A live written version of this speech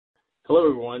Hello,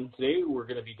 everyone. Today, we're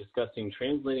going to be discussing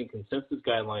translating consensus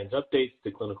guidelines updates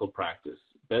to clinical practice,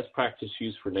 best practice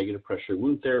use for negative pressure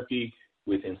wound therapy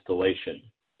with Instillation.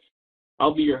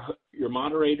 I'll be your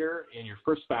moderator and your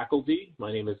first faculty.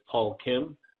 My name is Paul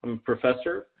Kim. I'm a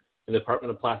professor in the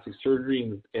Department of Plastic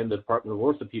Surgery and the Department of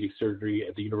Orthopedic Surgery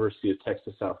at the University of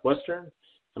Texas Southwestern.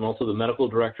 I'm also the medical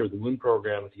director of the wound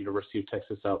program at the University of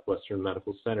Texas Southwestern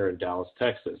Medical Center in Dallas,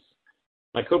 Texas.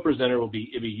 My co-presenter will be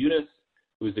Ibi Yunus,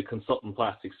 who is a consultant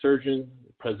plastic surgeon,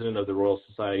 president of the Royal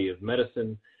Society of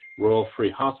Medicine, Royal Free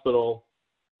Hospital,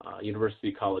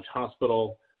 University College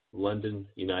Hospital, London,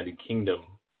 United Kingdom.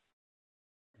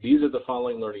 These are the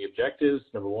following learning objectives.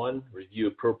 Number one, review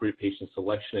appropriate patient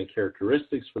selection and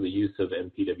characteristics for the use of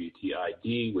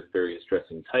NPWT-ID with various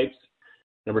dressing types.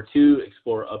 Number two,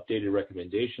 explore updated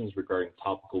recommendations regarding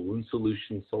topical wound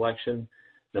solution selection.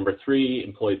 Number three,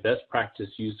 employ best practice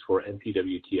use for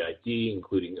NPWT-ID,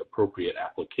 including appropriate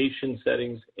application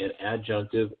settings and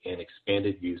adjunctive and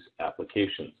expanded use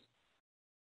applications.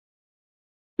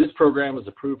 This program is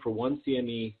approved for 1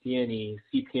 CME, CNE,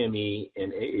 CPME,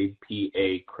 and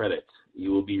AAPA credit.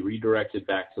 You will be redirected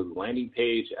back to the landing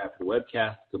page after the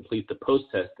webcast to complete the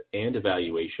post-test and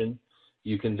evaluation.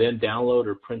 You can then download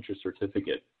or print your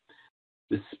certificate.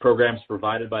 This program is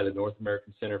provided by the North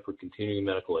American Center for Continuing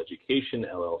Medical Education,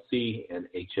 LLC, and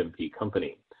HMP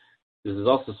Company. This is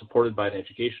also supported by an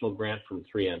educational grant from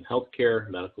 3M Healthcare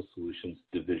Medical Solutions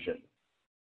Division.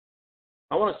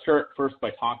 I want to start first by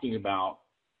talking about,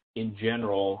 in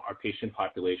general, our patient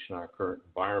population, our current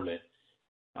environment.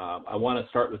 I want to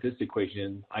start with this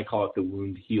equation. I call it the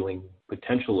wound healing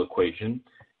potential equation.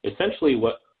 Essentially,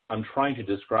 what I'm trying to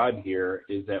describe here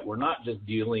is that we're not just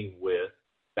dealing with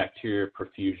bacteria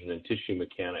perfusion and tissue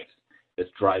mechanics that's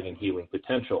driving healing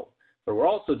potential, but we're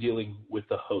also dealing with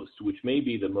the host, which may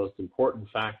be the most important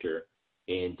factor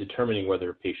in determining whether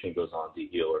a patient goes on to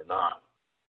heal or not.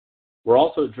 We're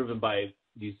also driven by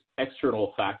these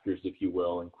external factors, if you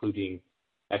will, including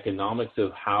economics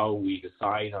of how we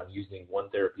decide on using one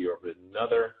therapy over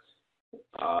another,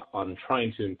 on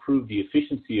trying to improve the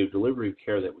efficiency of delivery of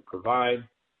care that we provide,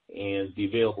 and the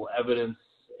available evidence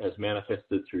as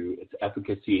manifested through its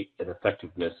efficacy and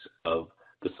effectiveness of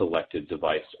the selected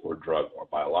device or drug or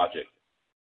biologic.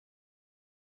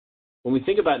 When we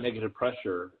think about negative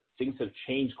pressure, things have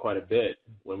changed quite a bit.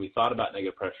 When we thought about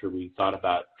negative pressure, we thought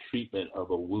about treatment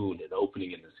of a wound, an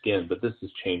opening in the skin, but this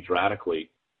has changed radically.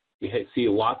 We see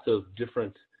lots of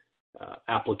different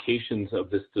applications of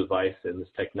this device and this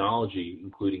technology,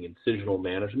 including incisional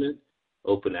management,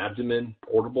 open abdomen,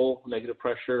 portable negative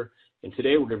pressure, and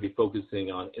today we're going to be focusing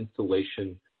on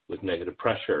Instillation with negative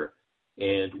pressure.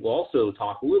 And we'll also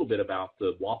talk a little bit about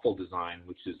the waffle design,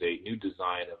 which is a new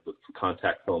design of the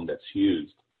contact foam that's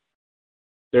used.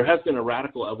 There has been a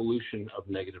radical evolution of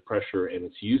negative pressure and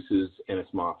its uses and its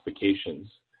modifications.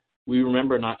 We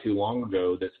remember not too long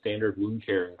ago that standard wound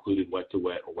care included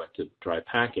wet-to-wet or wet-to-dry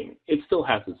packing. It still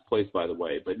has its place, by the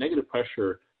way, but negative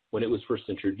pressure, when it was first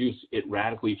introduced, it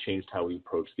radically changed how we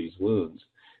approach these wounds.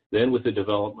 Then with the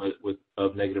development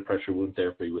of negative pressure wound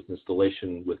therapy with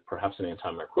Instillation with perhaps an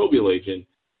antimicrobial agent,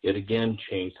 it again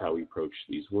changed how we approach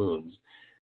these wounds.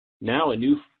 Now a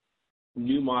new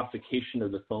modification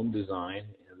of the foam design,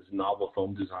 this novel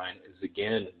foam design, is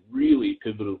again really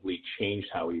pivotally changed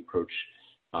how we approach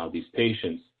these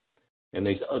patients. And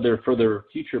these other further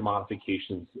future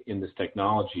modifications in this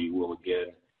technology will again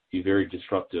be very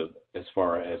disruptive as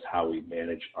far as how we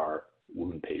manage our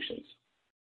wound patients.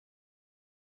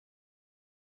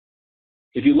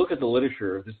 If you look at the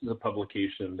literature, this is a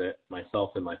publication that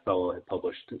myself and my fellow had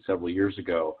published several years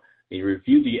ago. And you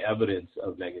review the evidence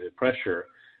of negative pressure.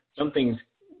 Some things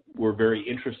were very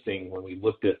interesting when we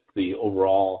looked at the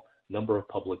overall number of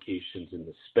publications in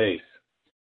this space.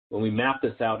 When we mapped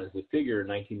this out as a figure in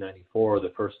 1994,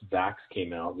 the first VACs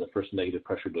came out, the first negative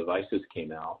pressure devices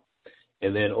came out.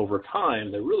 And then over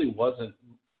time, there really wasn't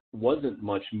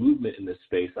much movement in this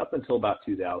space up until about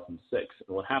 2006.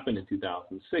 And what happened in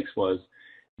 2006 was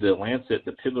the Lancet,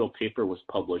 the pivotal paper was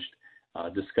published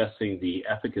discussing the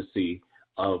efficacy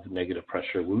of negative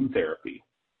pressure wound therapy.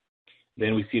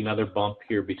 Then we see another bump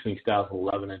here between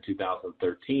 2011 and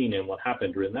 2013. And what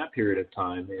happened during that period of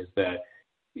time is that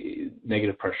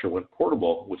negative pressure went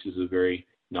portable, which is a very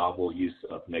novel use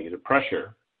of negative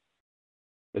pressure.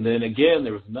 And then again,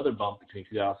 there was another bump between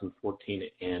 2014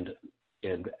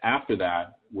 and after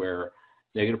that, where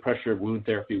negative pressure wound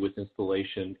therapy with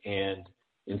Instillation and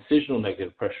incisional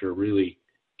negative pressure really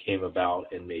came about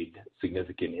and made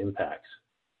significant impacts.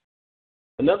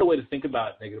 Another way to think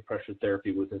about negative pressure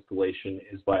therapy with Instillation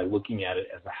is by looking at it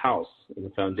as a house. In the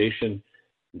foundation,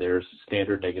 there's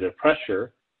standard negative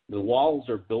pressure. The walls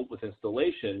are built with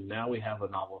Instillation. Now we have a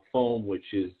novel foam,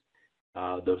 which is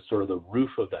the sort of the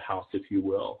roof of the house, if you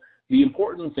will. The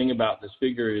important thing about this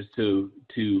figure is to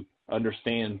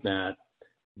understand that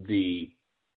the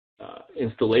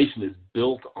Instillation is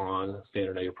built on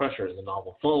standard negative pressure, and the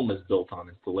novel foam is built on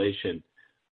Instillation.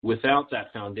 Without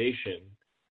that foundation,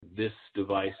 this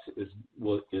device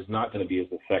is not going to be as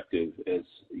effective as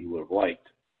you would have liked.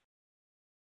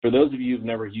 For those of you who've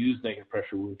never used negative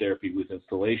pressure wound therapy with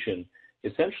Instillation,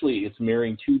 essentially it's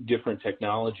marrying two different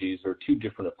technologies, or two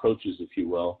different approaches, if you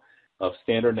will, of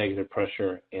standard negative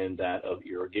pressure and that of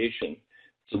irrigation.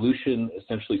 Solution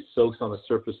essentially soaks on the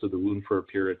surface of the wound for a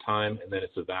period of time, and then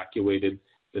it's evacuated.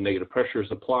 The negative pressure is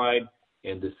applied,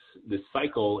 and this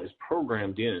cycle is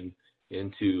programmed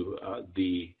into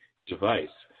the device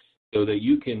so that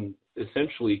you can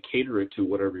essentially cater it to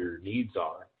whatever your needs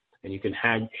are, and you can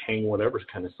hang whatever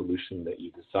kind of solution that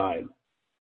you decide.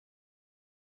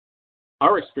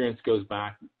 Our experience goes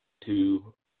back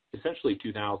to essentially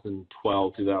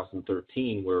 2012,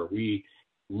 2013, where we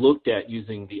looked at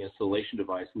using the Instillation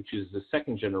device, which is the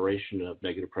second generation of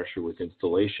negative pressure with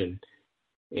Instillation,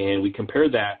 and we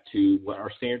compared that to what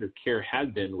our standard of care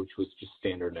had been, which was just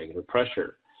standard negative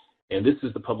pressure. And this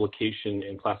is the publication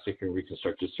in Plastic and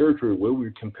Reconstructive Surgery, where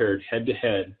we compared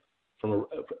head-to-head,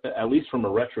 at least from a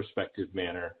retrospective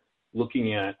manner,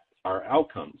 looking at our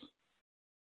outcomes.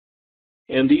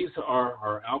 And these are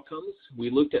our outcomes. We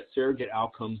looked at surrogate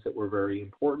outcomes that were very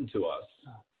important to us.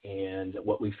 And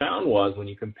what we found was, when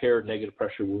you compared negative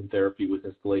pressure wound therapy with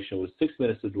Instillation with 6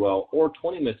 minutes to dwell or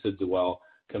 20 minutes to dwell,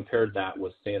 compared that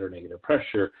with standard negative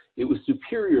pressure, it was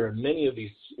superior in many of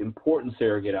these important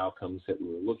surrogate outcomes that we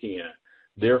were looking at.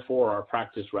 Therefore, our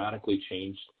practice radically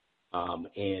changed,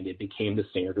 and it became the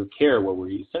standard of care, where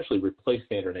we essentially replaced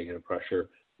standard negative pressure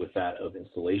with that of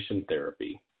Instillation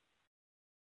therapy.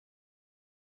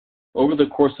 Over the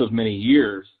course of many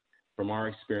years, from our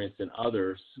experience and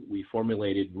others, we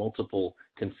formulated multiple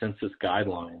consensus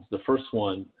guidelines. The first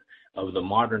one of the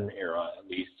modern era, at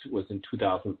least, was in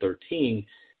 2013,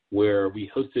 where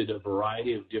we hosted a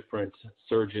variety of different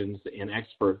surgeons and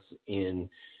experts in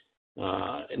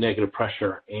negative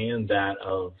pressure and that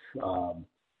of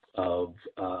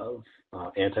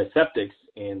antiseptics,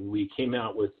 and we came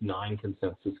out with 9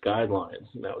 consensus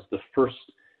guidelines. And that was the first,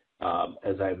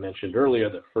 as I mentioned earlier,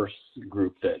 the first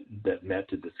group that met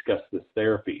to discuss this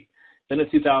therapy. Then in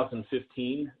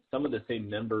 2015, some of the same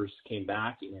members came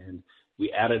back, and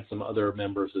we added some other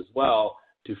members as well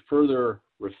to further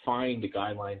refine the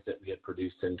guidelines that we had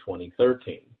produced in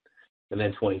 2013. And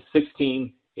then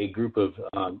 2016, a group of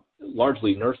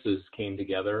largely nurses came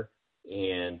together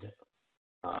and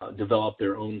developed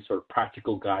their own sort of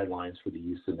practical guidelines for the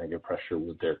use of negative pressure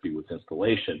wound therapy with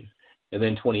Instillation. And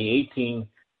then 2018,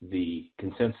 the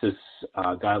consensus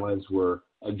guidelines were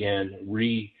again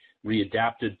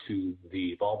readapted to the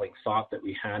evolving thought that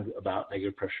we had about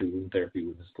negative pressure wound therapy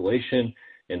with Instillation.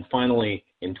 And finally,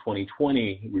 in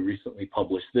 2020, we recently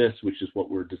published this, which is what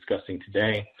we're discussing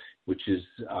today, which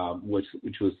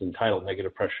was entitled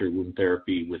Negative Pressure Wound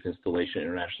Therapy with Instillation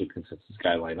International Consensus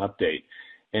Guideline Update.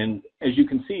 And as you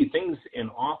can see, things and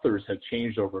authors have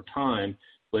changed over time,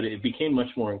 but it became much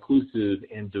more inclusive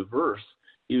and diverse.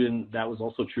 Even that was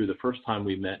also true the first time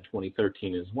we met in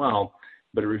 2013 as well,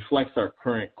 but it reflects our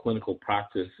current clinical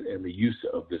practice and the use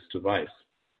of this device.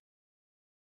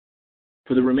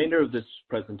 For the remainder of this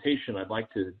presentation, I'd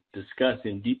like to discuss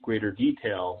in greater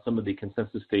detail some of the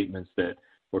consensus statements that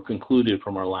were concluded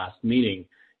from our last meeting,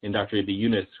 and Dr. Abi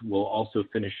Yunus will also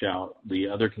finish out the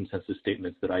other consensus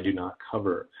statements that I do not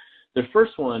cover. The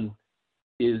first one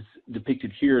is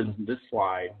depicted here in this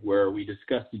slide, where we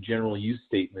discuss the general use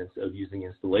statements of using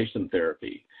Instillation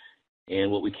therapy. And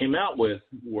what we came out with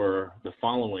were the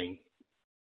following.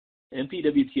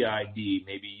 NPWTID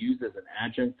may be used as an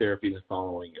adjunct therapy in the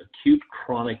following: acute,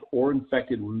 chronic, or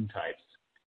infected wound types.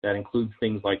 That includes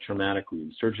things like traumatic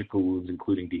wounds, surgical wounds,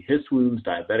 including dehisced wounds,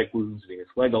 diabetic wounds, venous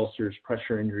leg ulcers,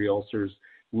 pressure injury ulcers,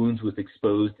 wounds with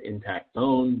exposed intact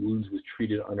bone, wounds with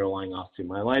treated underlying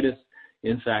osteomyelitis,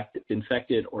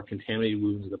 infected or contaminated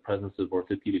wounds in the presence of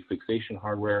orthopedic fixation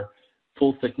hardware,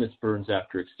 full thickness burns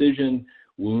after excision,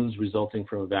 wounds resulting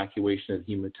from evacuation of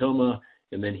hematoma,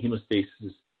 and then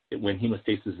hemostasis when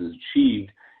hemostasis is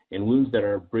achieved, and wounds that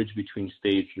are a bridge between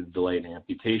stage of delay and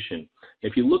amputation.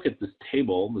 If you look at this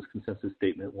table, this consensus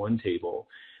statement 1 table,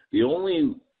 the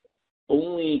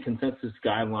only consensus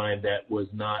guideline that was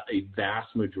not a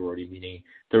vast majority, meaning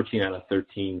 13 out of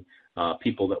 13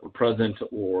 people that were present,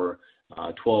 or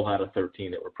 12 out of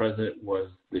 13 that were present, was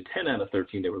the 10 out of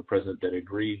 13 that were present that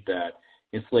agreed that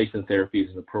Instillation therapy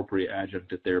is an appropriate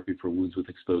adjunctive therapy for wounds with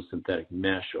exposed synthetic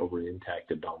mesh over an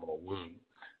intact abdominal wound.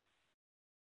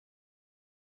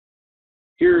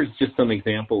 Here's just some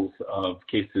examples of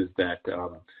cases that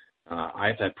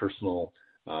I've had personal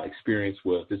experience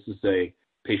with. This is a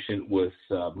patient with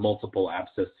multiple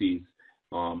abscesses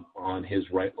on his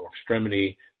right lower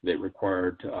extremity that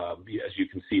required, as you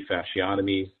can see,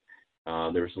 fasciotomies.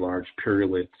 There's a large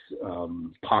purulent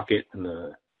pocket in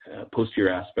the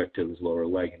posterior aspect of his lower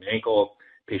leg and ankle.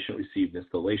 Patient received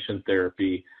instillation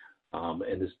therapy,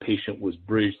 and this patient was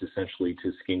bridged essentially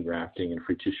to skin grafting and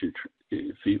free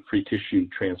tissue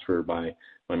transfer by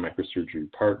my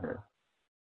microsurgery partner.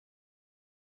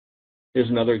 Here's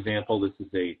another example. This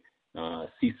is a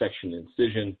C-section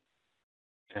incision,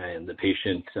 and the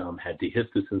patient had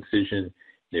dehiscus incision.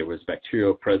 There was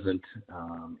bacteria present,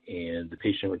 and the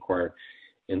patient required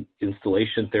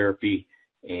instillation therapy,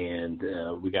 and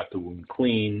we got the wound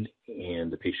clean,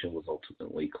 and the patient was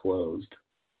ultimately closed.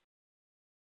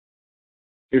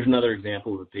 Here's another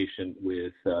example of a patient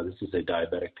with, this is a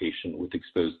diabetic patient with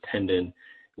exposed tendon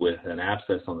with an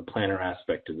abscess on the plantar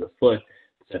aspect of the foot.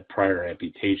 It's had prior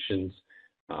amputations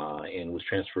and was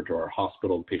transferred to our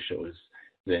hospital. The patient was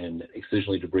then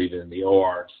excisionally debrided in the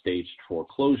OR, staged for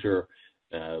closure,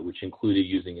 which included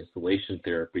using instillation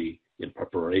therapy in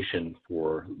preparation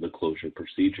for the closure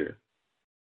procedure.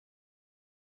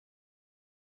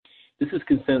 This is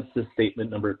consensus statement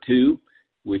number 2,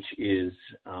 which is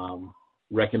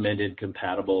recommended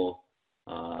compatible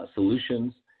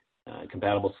solutions.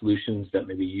 Compatible solutions that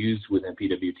may be used with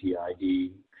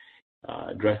MPWT-ID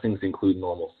dressings include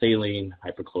normal saline,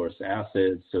 hypochlorous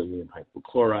acid, sodium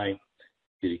hypochlorite,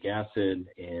 acetic acid,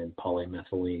 and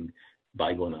polymethylene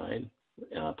biguanide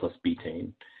plus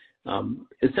betaine.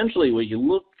 Essentially, when you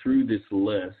look through this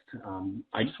list,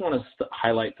 I just want to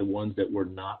highlight the ones that were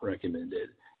not recommended,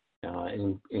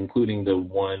 including the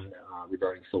one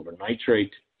regarding silver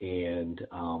nitrate and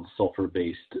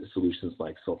sulfur-based solutions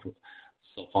like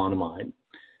sulfonamide.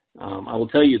 I will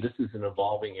tell you, this is an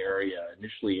evolving area.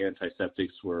 Initially,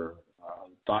 antiseptics were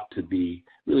thought to be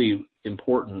really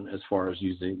important as far as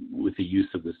with the use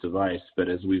of this device, but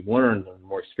as we've learned, the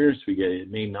more experience we get, it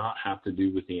may not have to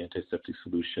do with the antiseptic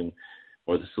solution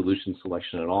or the solution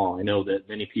selection at all. I know that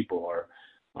many people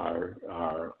are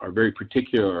very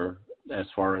particular as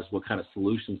far as what kind of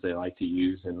solutions they like to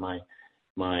use, and my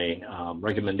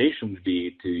recommendation would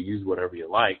be to use whatever you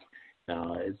like.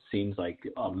 It seems like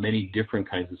many different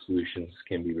kinds of solutions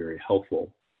can be very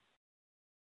helpful.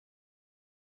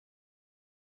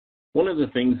 One of the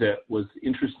things that was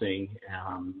interesting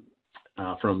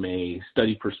from a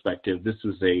study perspective, this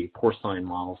was a porcine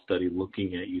model study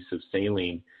looking at use of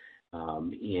saline,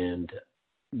 and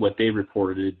what they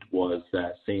reported was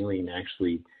that saline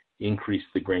actually increased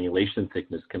the granulation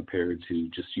thickness compared to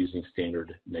just using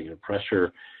standard negative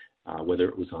pressure, whether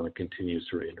it was on a continuous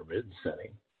or intermittent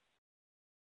setting.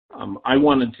 I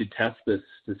wanted to test this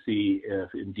to see if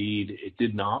indeed it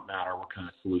did not matter what kind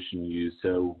of solution you use,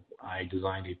 so I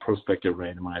designed a prospective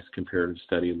randomized comparative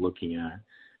study looking at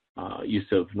use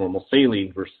of normal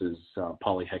saline versus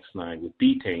polyhexanide with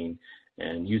betaine,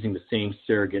 and using the same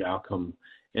surrogate outcome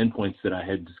endpoints that I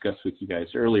had discussed with you guys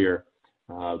earlier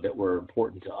that were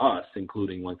important to us,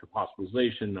 including length of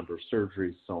hospitalization, number of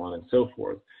surgeries, so on and so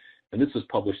forth. And this was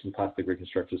published in Plastic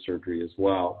Reconstructive Surgery as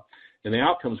well. And the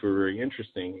outcomes were very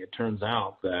interesting. It turns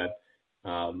out that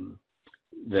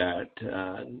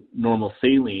normal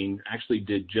saline actually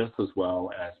did just as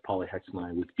well as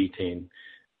polyhexanide with betaine,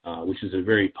 which is a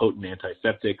very potent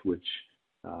antiseptic, which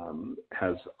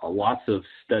has lots of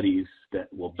studies that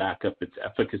will back up its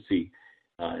efficacy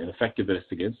and effectiveness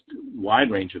against a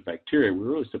wide range of bacteria. We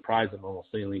were really surprised that normal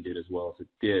saline did as well as it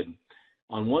did.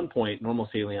 On one point, normal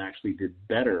saline actually did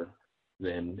better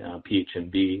than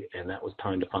PHMB, and that was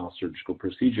time to final surgical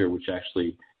procedure, which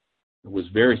actually was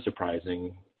very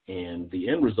surprising. And the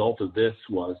end result of this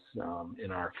was,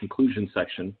 in our conclusion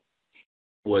section,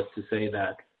 was to say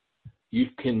that you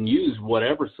can use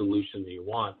whatever solution you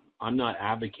want. I'm not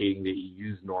advocating that you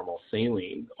use normal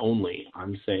saline only.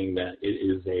 I'm saying that it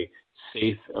is a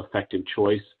safe, effective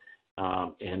choice.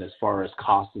 And as far as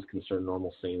cost is concerned,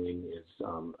 normal saline is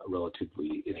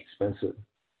relatively inexpensive.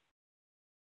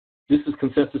 This is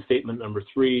consensus statement number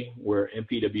 3, where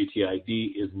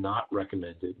MPWT-ID is not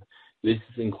recommended. This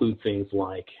includes things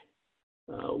like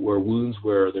where wounds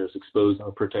where there's exposed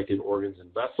unprotected organs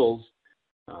and vessels,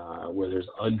 where there's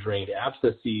undrained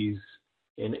abscesses,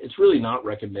 and it's really not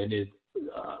recommended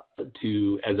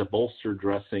as a bolster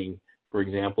dressing, for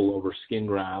example, over skin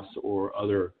grafts or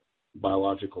other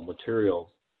biological materials.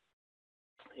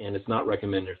 And it's not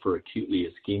recommended for acutely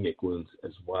ischemic wounds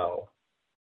as well.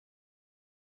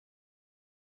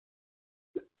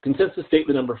 Consensus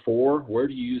statement number 4, where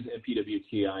to use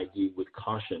MPWT-ID with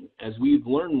caution. As we've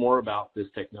learned more about this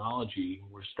technology,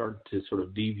 we're starting to sort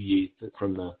of deviate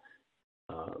from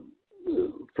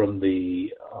the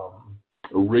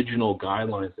original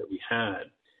guidelines that we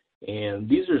had. And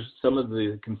these are some of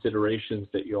the considerations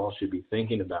that you all should be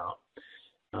thinking about.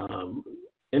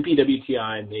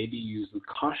 MPWTI may be used with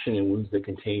caution in wounds that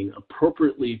contain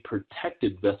appropriately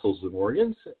protected vessels and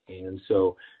organs. And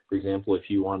so, for example, if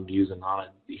you wanted to use a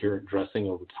non-adherent dressing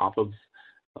over top of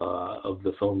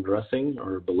the foam dressing,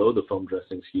 or below the foam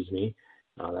dressing, excuse me,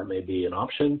 that may be an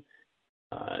option.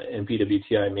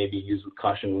 MPWTI may be used with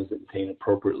caution in wounds that contain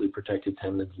appropriately protected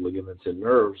tendons, ligaments, and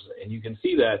nerves. And you can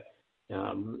see that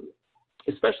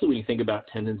especially when you think about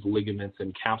tendons, ligaments,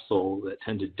 and capsule that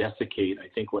tend to desiccate. I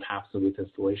think what happens with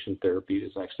instillation therapy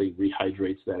is actually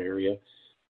rehydrates that area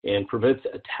and prevents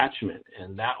attachment.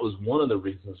 And that was one of the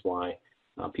reasons why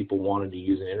people wanted to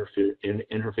use an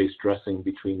interface dressing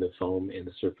between the foam and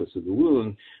the surface of the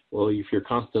wound. Well, if you're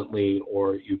constantly,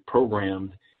 or you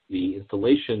programmed the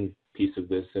installation piece of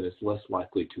this, then it's less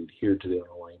likely to adhere to the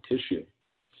underlying tissue.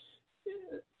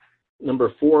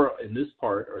 Number 4 in this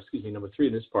part, or excuse me, number 3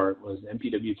 in this part was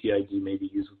MPWT-ID may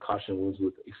be used with caution wounds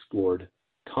with explored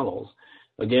tunnels.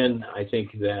 Again, I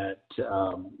think that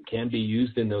can be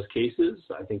used in those cases.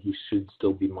 I think you should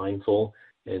still be mindful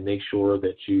and make sure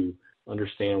that you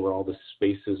understand where all the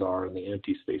spaces are and the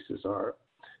empty spaces are.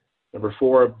 Number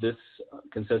 4 of this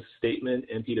consensus statement,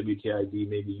 MPWT-ID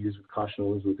may be used with caution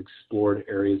wounds with explored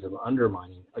areas of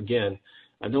undermining. Again,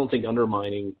 I don't think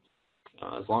undermining,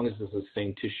 as long as it's the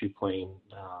same tissue plane,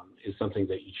 is something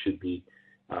that you should be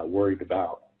worried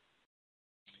about.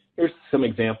 Here's some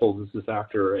examples. This is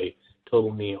after a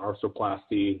total knee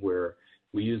arthroplasty where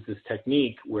we use this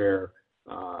technique where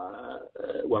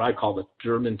what I call the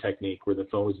German technique, where the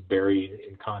foam is buried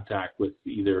in contact with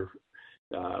either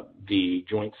the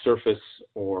joint surface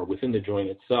or within the joint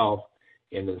itself,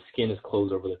 and the skin is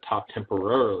closed over the top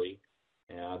temporarily.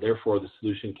 Therefore, the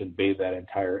solution can bathe that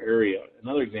entire area.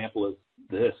 Another example is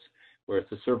this, where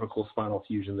it's a cervical spinal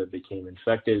fusion that became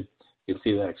infected. You can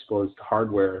see that exposed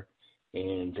hardware,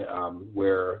 and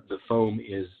where the foam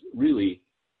is really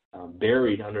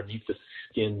buried underneath the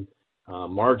skin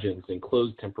margins and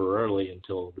closed temporarily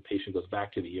until the patient goes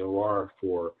back to the OR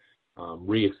for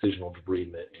re-excisional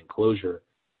debridement and closure.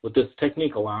 What this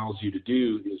technique allows you to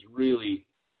do is really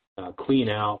clean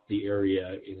out the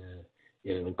area in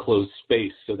an enclosed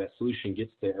space so that solution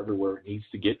gets to everywhere it needs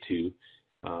to get to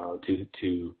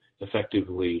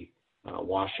effectively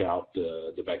wash out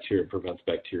the bacteria, prevents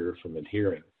bacteria from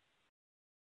adhering.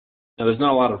 Now, there's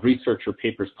not a lot of research or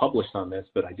papers published on this,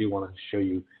 but I do want to show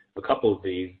you a couple of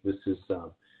these. This is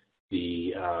an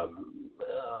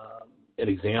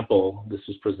example. This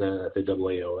was presented at the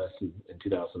AAOS in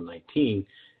 2019,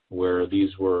 where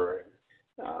these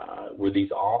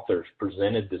authors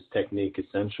presented this technique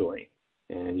essentially,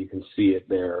 and you can see it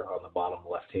there on the bottom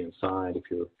left-hand side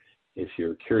if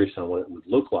you're curious on what it would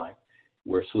look like,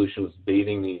 where solution was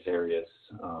bathing these areas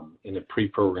in a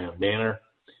pre-programmed manner,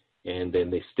 and then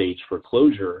they staged for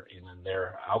closure, and in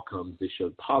their outcomes, they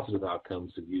showed positive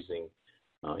outcomes of using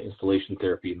installation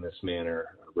therapy in this manner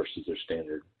versus their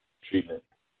standard treatment.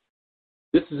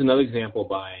 This is another example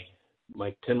by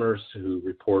Mike Timmers, who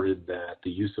reported that the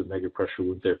use of negative pressure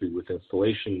wound therapy with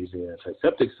installation using an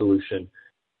antiseptic solution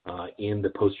in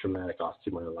the post-traumatic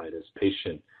osteomyelitis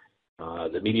patient.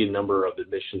 The median number of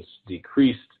admissions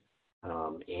decreased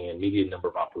and median number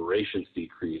of operations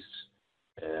decreased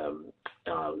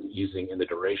and the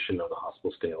duration of the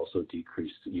hospital stay also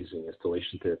decreased using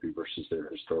installation therapy versus their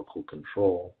historical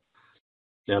control.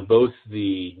 Now, both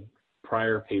the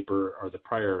prior paper, or the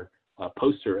prior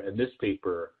poster, and this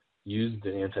paper used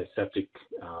an antiseptic,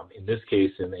 in this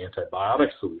case, an antibiotic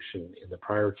solution in the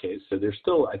prior case. So there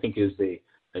still, I think, is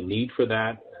a need for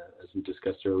that. As we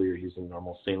discussed earlier, using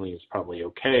normal saline is probably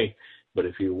okay. But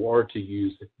if you were to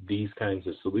use these kinds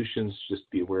of solutions, just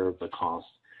be aware of the cost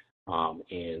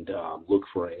and look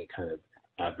for any kind of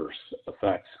adverse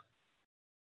effects.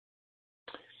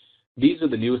 These are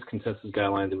the newest consensus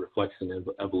guidelines that reflects an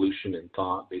evolution in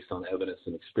thought based on evidence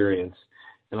and experience.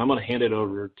 And I'm going to hand it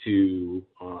over to,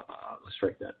 let's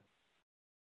strike that.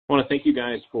 I want to thank you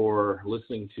guys for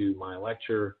listening to my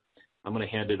lecture. I'm going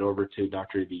to hand it over to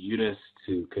Dr. Eva Yunus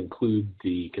to conclude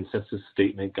the consensus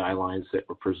statement guidelines that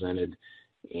were presented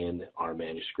in our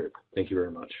manuscript. Thank you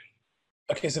very much.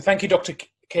 Okay, so thank you, Dr.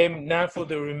 Kim. Now for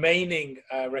the remaining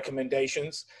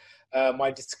recommendations,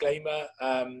 my disclaimer,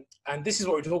 and this is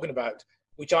what we're talking about,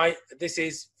 this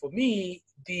is, for me,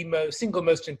 the single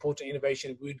most important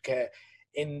innovation in wound care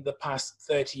in the past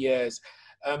 30 years.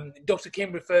 Dr.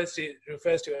 Kim refers to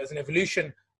it as an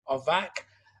evolution of VAC.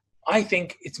 I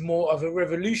think it's more of a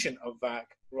revolution of VAC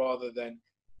rather than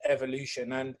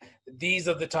evolution. And these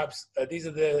are the types. These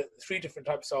are the three different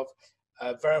types of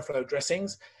Veriflow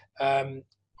dressings. The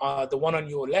one on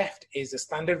your left is the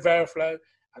standard Veriflow,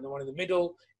 and the one in the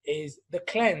middle is the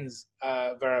cleanse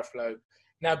Veriflow.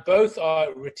 Now, both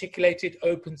are reticulated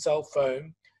open cell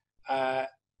foam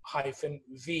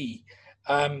 -V.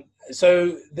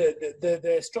 So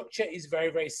the structure is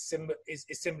very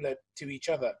similar to each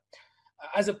other,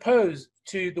 as opposed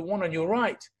to the one on your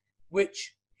right,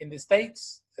 which in the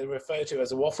States they refer to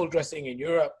as a waffle dressing. In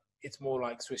Europe, it's more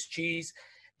like Swiss cheese.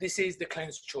 This is the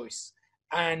cleanse choice,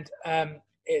 and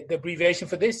the abbreviation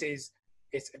for this is,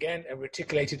 it's again a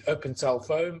reticulated open cell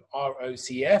foam,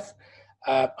 ROCF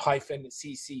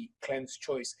 -CC, cleanse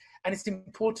choice. And it's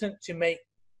important to make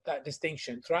that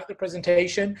distinction. Throughout the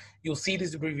presentation, you'll see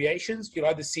these abbreviations. You'll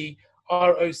either see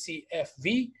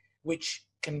ROCFV, which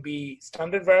can be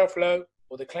standard Veriflow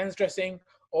or the cleanse dressing,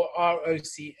 or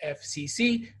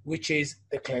ROCFCC, which is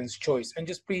the cleanse choice. And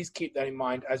just please keep that in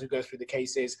mind as we go through the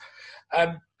cases.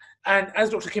 And as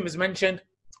Dr. Kim has mentioned,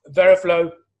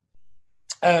 Veriflow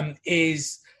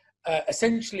is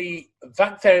essentially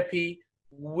VAC therapy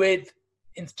with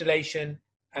Instillation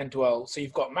and dwell. So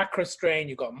you've got macro strain,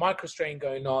 you've got micro strain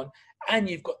going on, and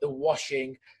you've got the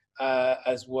washing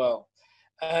as well.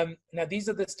 Now, these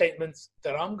are the statements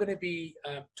that I'm going to be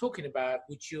talking about,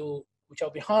 which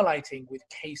I'll be highlighting with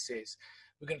cases.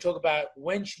 We're going to talk about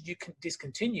when should you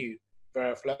discontinue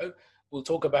Veriflow. We'll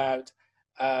talk about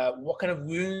what kind of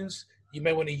wounds you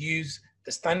may want to use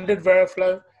the standard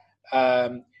Veriflow.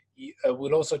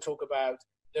 We'll also talk about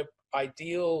the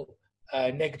ideal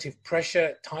negative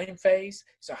pressure time phase.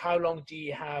 So how long do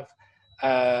you have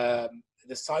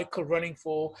the cycle running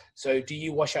for? So do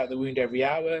you wash out the wound every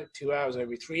hour, 2 hours,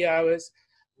 every 3 hours?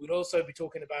 We'll also be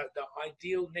talking about the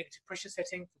ideal negative pressure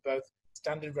setting for both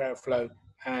standard Veriflow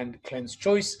and cleanse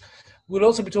choice. We'll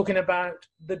also be talking about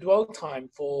the dwell time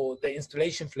for the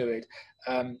instillation fluid.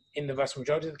 In the vast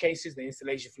majority of the cases, the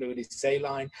instillation fluid is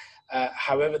saline.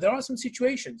 However, there are some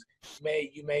situations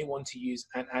you may want to use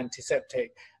an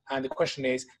antiseptic. And the question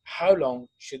is, how long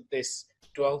should this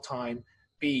dwell time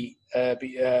be?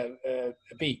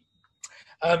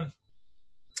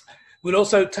 We'll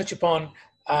also touch upon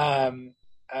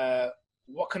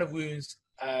what kind of wounds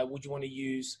would you want to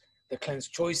use the cleanse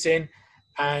choice in,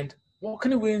 and what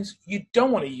kind of wounds you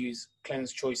don't want to use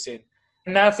cleanse choice in.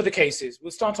 And now for the cases.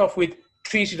 We'll start off with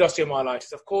treated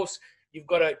osteomyelitis. Of course, you've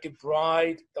got to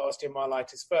debride the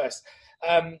osteomyelitis first.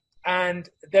 And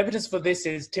the evidence for this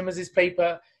is Timmers's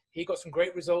paper. He got some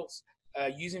great results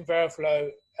using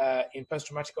Veriflow in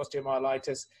post-traumatic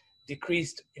osteomyelitis,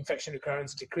 decreased infection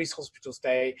recurrence, decreased hospital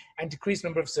stay, and decreased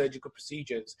number of surgical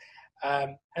procedures.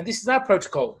 And this is our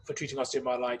protocol for treating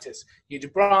osteomyelitis. You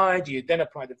debride, you then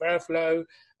apply the Veriflow.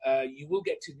 You will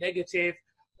get to negative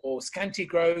or scanty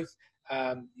growth.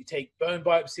 You take bone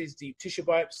biopsies, deep tissue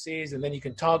biopsies, and then you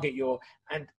can target your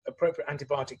appropriate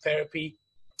antibiotic therapy.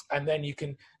 And then you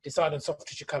can decide on soft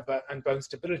tissue cover and bone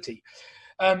stability.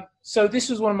 So this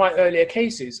was one of my earlier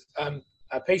cases,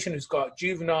 a patient who's got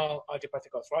juvenile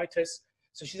idiopathic arthritis.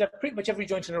 So she's had pretty much every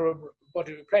joint in her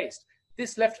body replaced.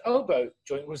 This left elbow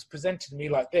joint was presented to me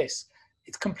like this.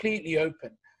 It's completely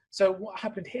open. So what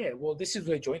happened here? Well, this is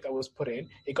the joint that was put in.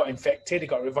 It got infected. It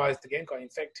got revised again, got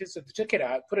infected. So they took it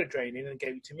out, put a drain in and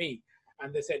gave it to me.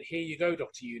 And they said, here you go,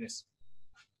 Dr. Yunus.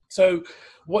 So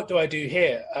what do I do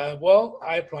here? Well,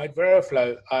 I applied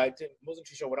Veriflow. I wasn't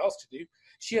too sure what else to do.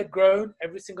 She had grown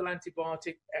every single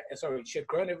she had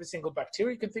grown every single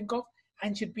bacteria you can think of,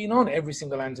 and she'd been on every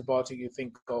single antibiotic you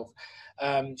think of.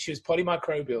 She was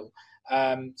polymicrobial.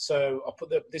 So I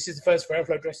this is the first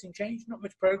Veriflow dressing change, not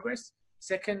much progress.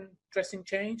 Second dressing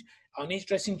change. On each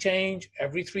dressing change,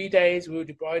 every 3 days, we were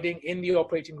debriding in the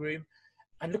operating room.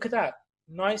 And look at that.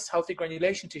 Nice, healthy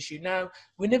granulation tissue. Now,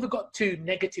 we never got to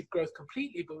negative growth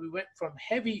completely, but we went from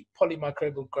heavy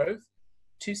polymicrobial growth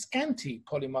to scanty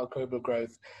polymicrobial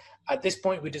growth. At this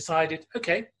point, we decided,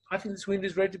 okay, I think this wound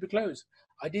is ready to be closed.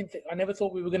 I never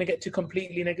thought we were going to get to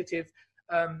completely negative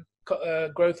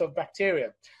growth of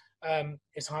bacteria.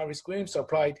 It's a high-risk wound, so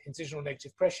applied incisional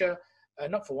negative pressure,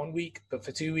 not for 1 week, but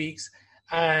for 2 weeks.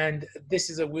 And this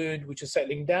is a wound which is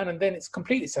settling down, and then it's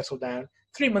completely settled down.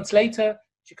 3 months later,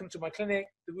 she comes to my clinic.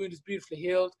 The wound is beautifully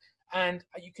healed, and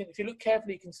if you look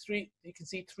carefully, you can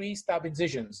see 3 stab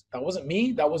incisions. That wasn't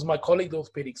me. That was my colleague, the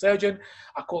orthopedic surgeon.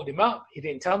 I called him up. He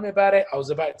didn't tell me about it. I was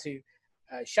about to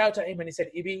shout at him, and he said,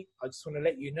 "Ibi, I just want to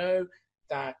let you know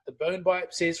that the bone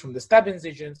biopsies from the stab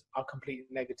incisions are completely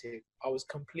negative. I was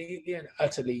completely and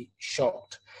utterly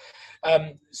shocked.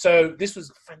 So this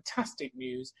was fantastic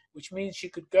news, which means she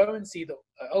could go and see the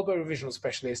elbow revisional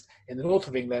specialist in the north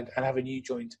of England and have a new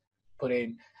joint put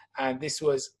in. And this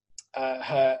was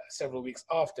her several weeks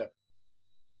after.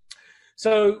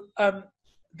 So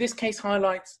this case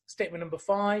highlights statement number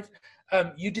 5.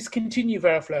 You discontinue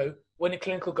Veriflow when the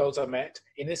clinical goals are met.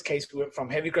 In this case, we went from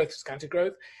heavy growth to scanty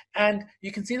growth. And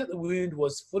you can see that the wound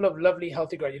was full of lovely,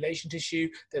 healthy granulation tissue.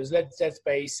 There was lead dead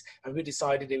space, and we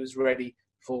decided it was ready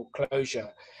for closure.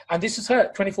 And this was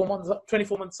her 24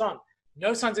 months on.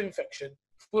 No signs of infection,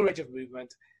 full range of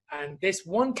movement. And this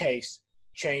one case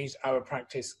changed our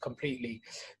practice completely.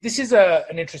 This is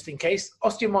an interesting case,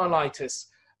 osteomyelitis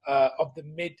of the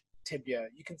mid tibia.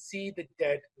 You can see the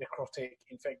dead, necrotic,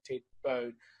 infected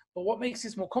bone. But what makes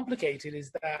this more complicated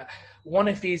is that one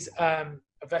of his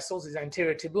vessels, his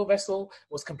anterior tibial vessel,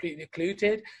 was completely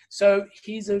occluded. So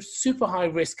he's a super high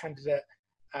risk candidate,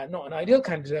 not an ideal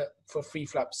candidate for free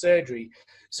flap surgery.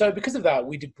 So because of that,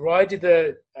 we debrided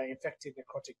the infected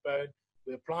necrotic bone,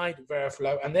 we applied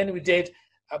Veriflow, and then we did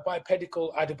a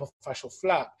bipedical adipofascial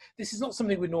flap. This is not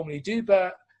something we normally do,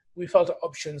 but we felt our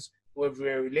options were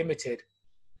very limited.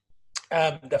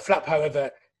 The flap,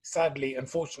 however, sadly,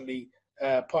 unfortunately,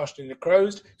 partially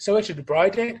necrosed, so I should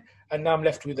debride it, and now I'm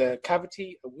left with a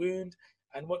cavity, a wound.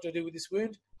 And what do I do with this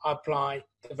wound? I apply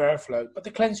the Veriflow, but the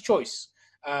cleanse choice.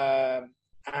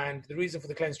 And the reason for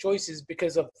the cleanse choice is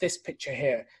because of this picture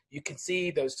here. You can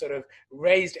see those sort of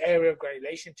raised area of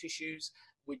granulation tissues,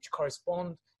 which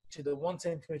correspond to the 1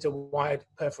 centimeter wide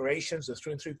perforations, the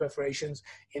through and through perforations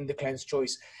in the cleanse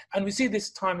choice. And we see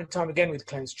this time and time again with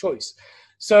cleanse choice.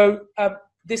 So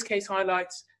this case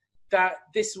highlights that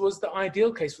this was the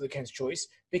ideal case for the cleanse choice,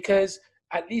 because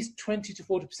at least 20 to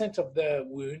 40% of the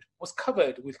wound was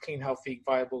covered with clean, healthy,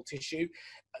 viable tissue.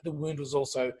 The wound was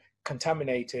also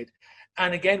contaminated.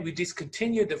 And again, we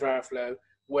discontinued the Veriflow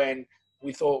when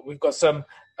we thought we've got some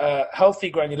healthy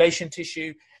granulation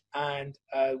tissue, and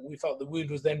we felt the wound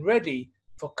was then ready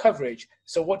for coverage.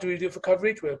 So what do we do for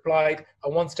coverage? We applied a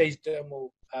 1-stage dermal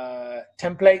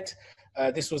template.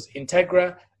 This was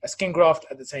Integra, a skin graft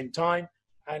at the same time,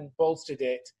 and bolstered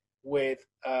it with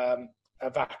a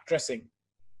VAC dressing.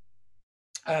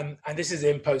 And this is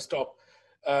in post-op.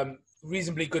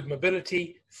 Reasonably good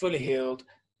mobility, fully healed,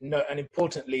 and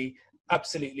importantly,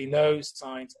 absolutely no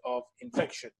signs of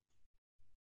infection.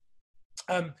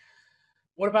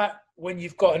 What about when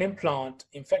you've got an implant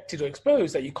infected or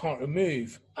exposed that you can't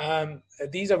remove?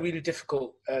 These are really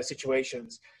difficult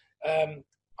situations.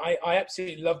 I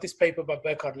absolutely love this paper by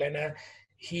Burkhard Lehner.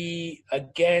 He,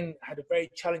 again, had a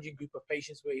very challenging group of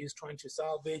patients where he was trying to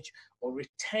salvage or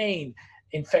retain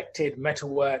infected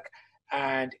metalwork,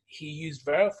 and he used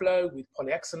Veriflow with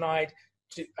polyaxonide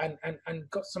and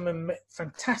got some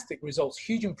fantastic results,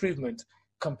 huge improvement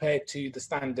compared to the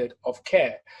standard of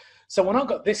care. So when I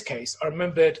got this case, I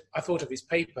thought of his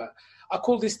paper. I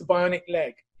call this the bionic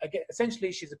leg. Again,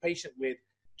 essentially, she's a patient with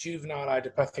juvenile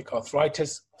idiopathic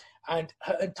arthritis, and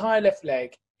her entire left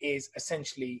leg is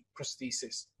essentially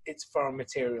prosthesis. It's foreign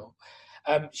material.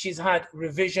 She's had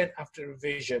revision after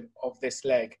revision of this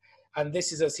leg, and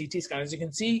this is a CT scan. As you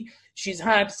can see, she's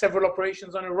had several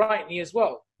operations on her right knee as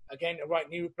well. Again, a right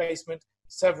knee replacement,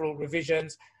 several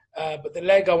revisions, but the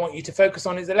leg I want you to focus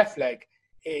on is the left leg.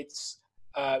 It's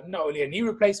not only a knee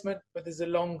replacement, but there's a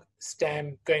long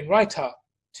stem going right up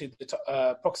to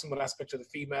the proximal aspect of the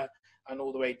femur and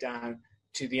all the way down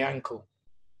to the ankle.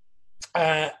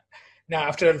 Now,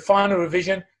 after a final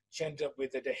revision, she ended up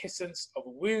with a dehiscence of a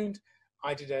wound.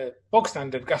 I did a bog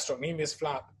standard gastrocnemius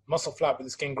flap, muscle flap with a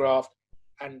skin graft,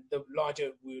 and the larger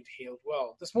wound healed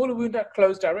well. The smaller wound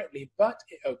closed directly, but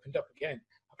it opened up again.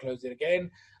 I closed it again.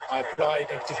 I applied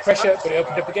negative pressure, but it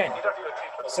opened up again.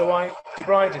 So I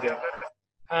debrided it.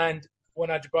 And when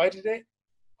I debrided it,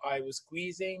 I was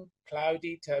squeezing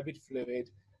cloudy, turbid fluid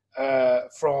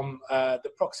from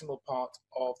the proximal part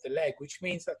of the leg, which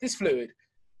means that this fluid,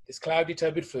 this cloudy,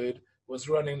 turbid fluid, was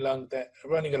running along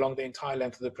the entire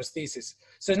length of the prosthesis.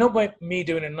 So it's not by me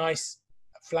doing a nice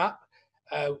flap,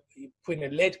 putting a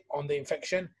lid on the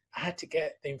infection. I had to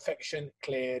get the infection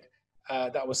cleared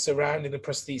that was surrounding the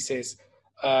prosthesis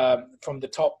from the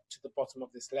top to the bottom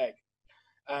of this leg.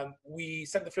 We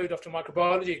sent the fluid off to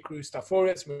microbiology. It grew Staph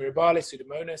aureus, mirabilis,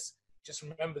 Pseudomonas. Just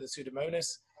remember the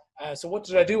Pseudomonas. So what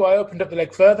did I do? I opened up the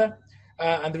leg further.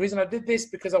 And the reason I did this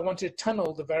because I wanted to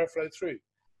tunnel the Veriflow through.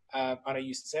 And I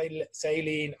used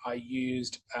saline, I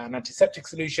used an antiseptic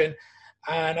solution,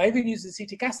 and I even used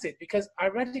acetic acid because I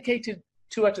eradicated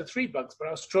 2 out of 3 bugs, but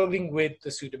I was struggling with the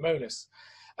Pseudomonas.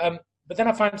 But then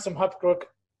I found some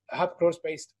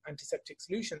hypochlorous-based antiseptic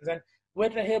solutions. And where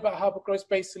did I hear about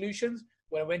hypochlorous-based solutions?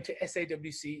 When I went to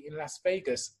SAWC in Las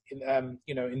Vegas in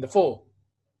the fall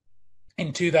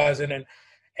in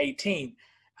 2018.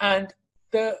 And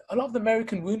a lot of the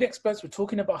American wound experts were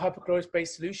talking about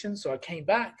hypochlorous-based solutions. So I came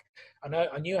back.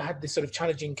 I knew I had this sort of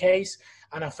challenging case,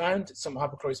 and I found some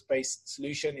hypochlorous-based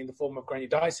solution in the form of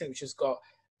granulodicin, which has got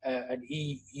an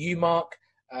EU mark,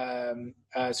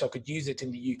 so I could use it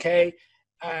in the UK.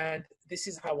 And this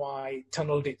is how I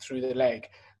tunneled it through the leg.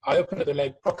 I opened up the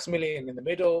leg proximally and in the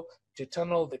middle to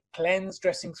tunnel the cleanse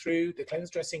dressing through. The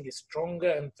cleanse dressing is stronger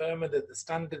and firmer than the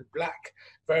standard black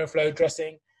VeriFlow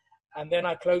dressing. And then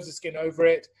I close the skin over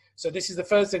it. So this is the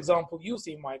first example you'll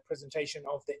see in my presentation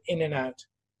of the in and out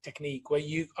technique, where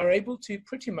you are able to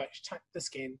pretty much tack the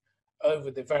skin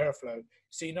over the VeriFlow,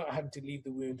 so you're not having to leave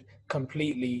the wound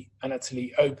completely and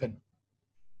utterly open.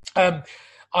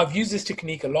 I've used this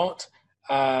technique a lot,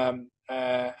 and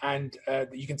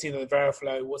you can see that the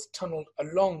VeriFlow was tunneled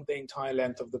along the entire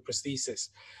length of the prosthesis.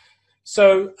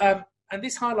 So, and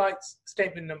this highlights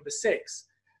statement number 6.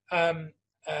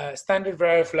 Standard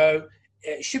VeriFlow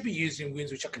should be used in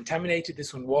wounds which are contaminated.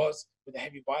 This one was, with a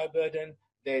heavy bioburden.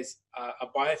 There's a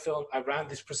biofilm around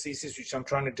this prosthesis, which I'm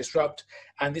trying to disrupt.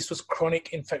 And this was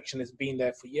chronic infection that's been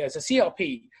there for years. The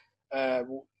CRP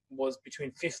was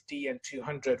between 50 and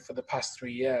 200 for the past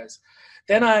 3 years.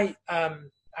 Then I,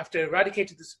 after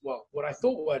eradicated this, well, what I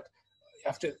thought would,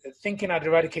 after thinking I'd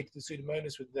eradicated the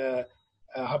Pseudomonas with the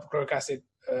hypochloric acid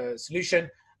solution,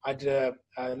 I did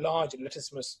a large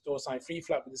latissimus dorsi free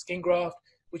flap with a skin graft,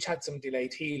 which had some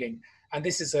delayed healing. And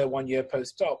this is a 1 year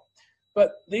post-op.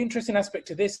 But the interesting aspect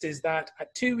to this is that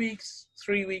at 2 weeks,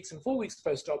 3 weeks, and 4 weeks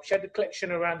post-op, she had a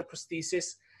collection around the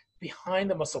prosthesis behind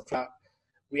the muscle flap.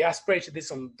 We aspirated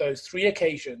this on those 3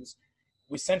 occasions.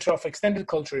 We sent her off extended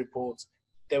culture reports.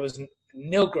 There was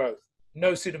nil growth,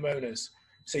 no Pseudomonas.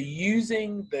 So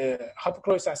using the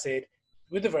hypochlorous acid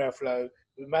with the VeriFlow,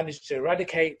 we managed to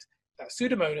eradicate that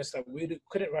Pseudomonas that we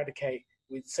couldn't eradicate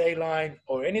with saline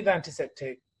or any of the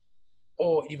antiseptic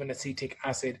or even acetic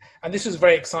acid. And this was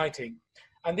very exciting.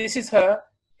 And this is her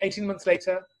 18 months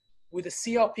later with a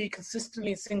CRP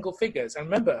consistently in single figures. And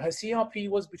remember, her CRP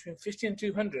was between 50 and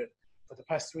 200 for the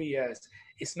past 3 years.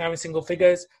 It's now in single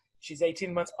figures. She's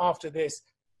 18 months after this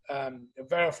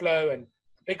VeriFlow and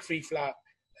big free flap.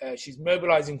 She's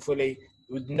mobilizing fully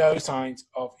with no signs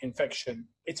of infection.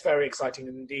 It's very exciting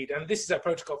indeed. And this is a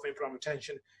protocol for implant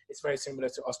retention. It's very similar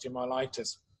to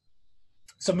osteomyelitis.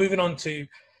 So moving on to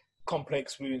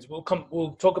complex wounds.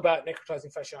 We'll talk about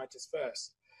necrotizing fasciitis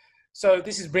first. So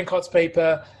this is Brinkhart's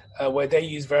paper where they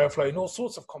use VeriFlow in all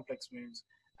sorts of complex wounds.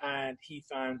 And he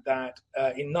found that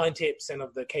in 98%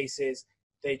 of the cases,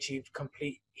 they achieved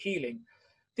complete healing.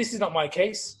 This is not my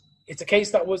case. It's a case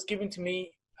that was given to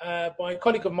me by a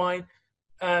colleague of mine.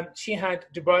 She had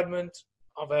debridement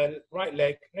of her right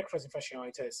leg, necrotizing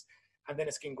fasciitis, and then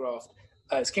a skin graft.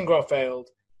 Skin graft failed,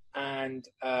 and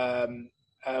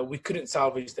we couldn't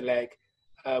salvage the leg.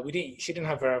 She didn't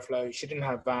have VeriFlow, she didn't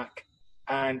have VAC,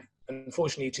 and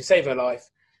unfortunately, to save her life,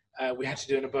 we had to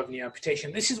do an above-knee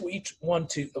amputation. This is what you want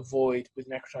to avoid with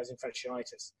necrotizing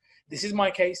fasciitis. This is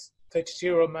my case,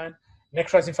 32-year-old man,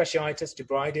 necrotizing fasciitis,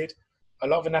 debrided, a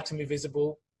lot of anatomy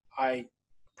visible. I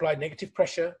applied negative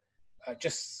pressure,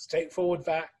 just straightforward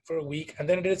VAC for a week, and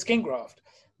then I did a skin graft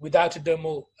without a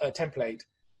dermal template.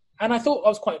 And I thought I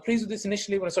was quite pleased with this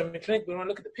initially when I saw him in clinic. But when I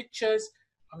look at the pictures,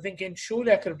 I'm thinking,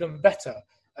 surely I could have done better.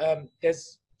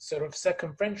 There's sort of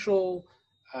circumferential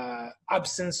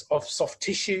absence of soft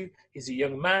tissue. He's a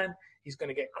young man. He's going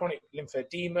to get chronic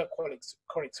lymphedema,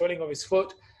 chronic swelling of his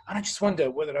foot. And I just wonder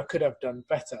whether I could have done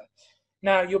better.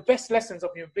 Now, your best lessons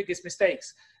of your biggest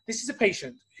mistakes. This is a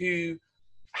patient who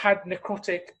had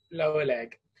necrotic lower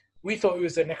leg. We thought it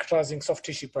was a necrotizing soft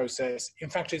tissue process. In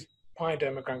fact, it's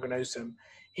pyoderma gangrenosum.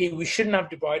 We shouldn't have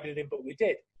debrided him, but we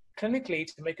did. Clinically,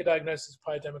 to make a diagnosis of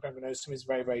pyoderma gangrenosum is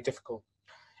very, very difficult.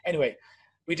 Anyway,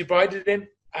 we debrided him,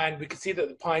 and we could see that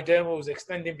the pyoderma was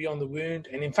extending beyond the wound.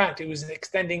 And in fact, it was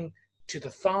extending to the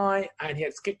thigh, and he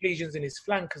had skip lesions in his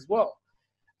flank as well.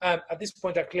 At this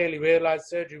point, I clearly realized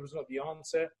surgery was not the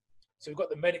answer. So we got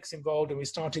the medics involved, and we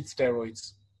started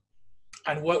steroids.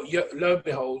 And lo and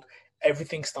behold,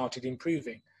 everything started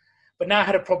improving. But now I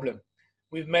had a problem.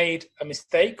 We've made a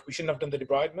mistake. We shouldn't have done the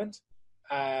debridement.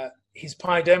 His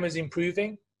pyoderma is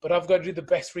improving, but I've got to do the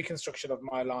best reconstruction of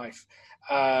my life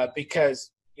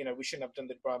because, we shouldn't have done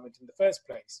the debridement in the first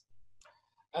place.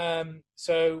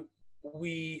 So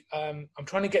I'm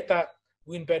trying to get that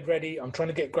wound bed ready. I'm trying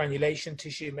to get granulation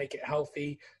tissue, make it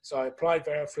healthy. So I applied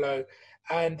VeriFlow,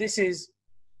 and this is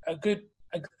a good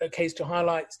a case to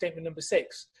highlight statement number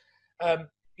 6.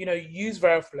 Use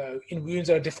Veriflow in wounds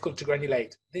that are difficult to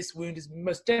granulate. This wound is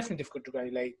most definitely difficult to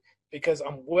granulate because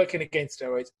I'm working against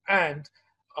steroids and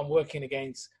I'm working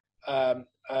against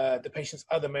the patient's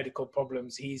other medical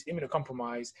problems. He's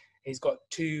immunocompromised. He's got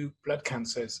 2 blood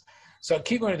cancers. So I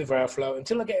keep going to the Veriflow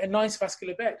until I get a nice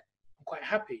vascular bed. I'm quite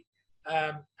happy.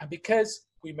 And because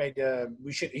he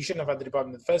shouldn't have had the debridement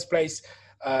in the first place,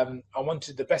 I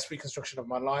wanted the best reconstruction of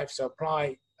my life. So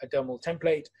apply a dermal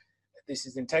template. This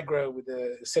is Integra with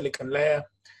a silicone layer.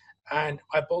 And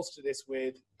I bolster this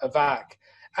with a VAC.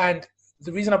 And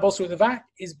the reason I bolster with a VAC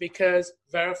is because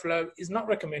Veriflow is not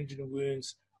recommended in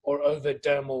wounds or over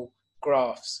dermal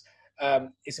grafts.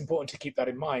 It's important to keep that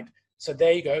in mind. So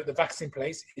there you go, the VAC's in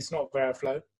place. It's not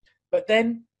Veriflow. But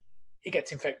then it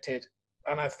gets infected.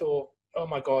 And I thought, oh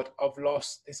my God, I've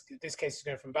lost this case is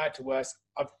going from bad to worse.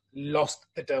 I've lost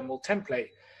the dermal template.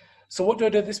 So what do I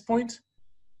do at this point?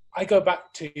 I go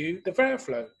back to the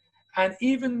Veriflow. And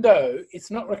even though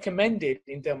it's not recommended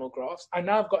in dermal grafts, I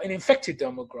now have got an infected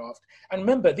dermal graft. And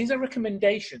remember, these are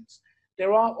recommendations.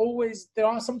 There are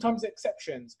sometimes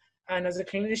exceptions. And as a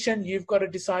clinician, you've got to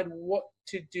decide what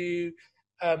to do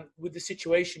with the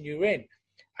situation you're in.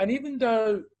 And even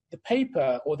though the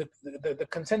paper or the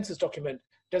consensus document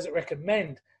doesn't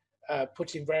recommend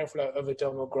putting Veriflow over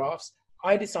dermal grafts,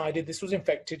 I decided this was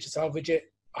infected to salvage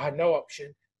it. I had no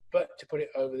option but to put it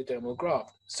over the dermal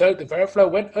graft. So the Veriflow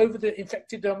went over the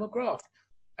infected dermal graft.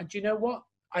 And do you know what?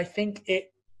 I think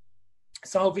it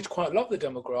salvaged quite a lot of the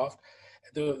dermal graft.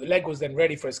 The leg was then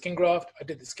ready for a skin graft. I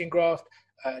did the skin graft,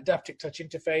 adaptive touch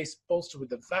interface, bolstered with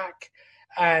the VAC.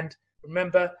 And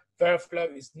remember,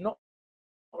 Veriflow is not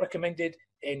recommended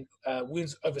in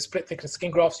wounds over split thickness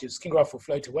skin grafts. Your skin graft will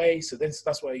float away. So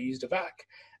that's why I used a VAC.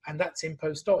 And that's in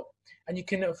post-op. And you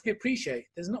can appreciate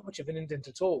there's not much of an indent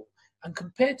at all. And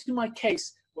compared to my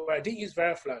case where I didn't use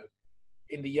Veriflow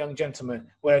in the young gentleman,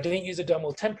 where I didn't use a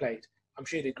dermal template, I'm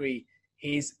sure you'd agree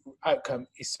his outcome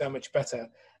is so much better.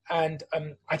 And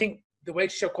I think the way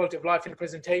to show quality of life in a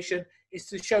presentation is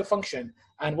to show function.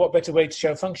 And what better way to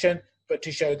show function but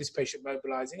to show this patient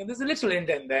mobilizing? And there's a little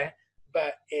indent there,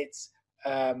 but it's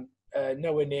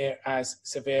nowhere near as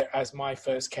severe as my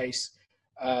first case.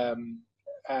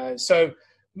 So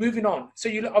moving on. So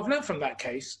I've learned from that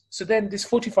case. So then this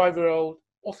 45-year-old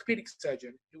orthopedic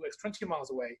surgeon who works 20 miles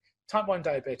away, type 1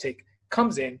 diabetic,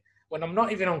 comes in when I'm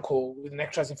not even on call with an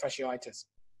exercising fasciitis.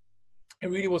 It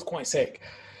really was quite sick.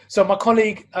 So my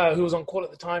colleague who was on call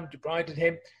at the time debrided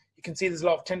him. You can see there's a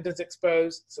lot of tendons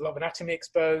exposed. There's a lot of anatomy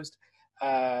exposed.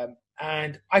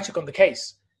 And I took on the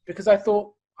case because I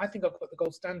thought, I think I've got the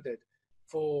gold standard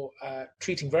for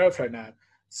treating Veriflow now.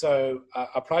 So I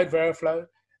applied Veriflow.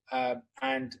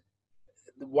 And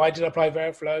why did I apply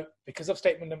Veriflow? Because of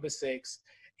statement number 6,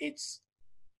 it's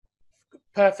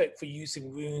perfect for use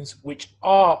in wounds which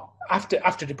are after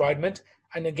debridement,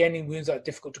 and again in wounds that are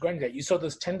difficult to granulate. You saw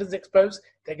those tendons exposed;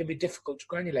 they're going to be difficult to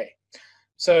granulate.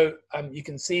 So you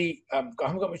can see I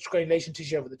haven't got much granulation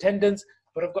tissue over the tendons,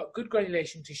 but I've got good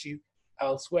granulation tissue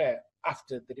elsewhere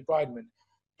after the debridement.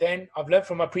 Then I've learned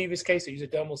from my previous case to use a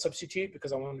dermal substitute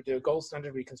because I want to do a gold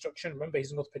standard reconstruction. Remember,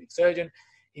 he's an orthopedic surgeon.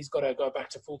 He's got to go back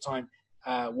to full-time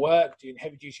work, doing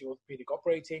heavy-duty orthopedic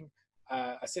operating,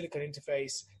 a silicone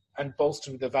interface, and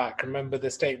bolster with the VAC. Remember the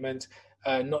statement,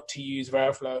 not to use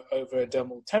Veriflow over a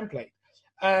dermal template.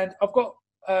 And I've got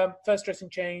first dressing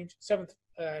change, 7th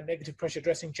negative pressure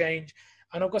dressing change,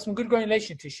 and I've got some good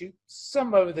granulation tissue,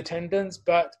 some over the tendons,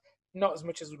 but not as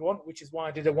much as we'd want, which is why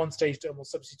I did a 1-stage dermal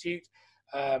substitute,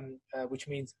 which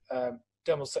means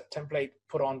dermal template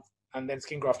put on and then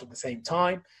skin graft at the same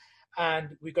time.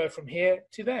 And we go from here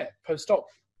to there, post-op.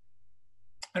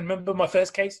 And remember my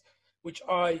first case, which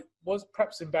I was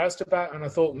perhaps embarrassed about, and I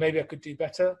thought maybe I could do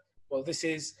better. Well, this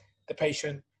is the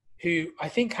patient who I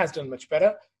think has done much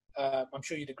better. I'm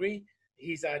sure you'd agree.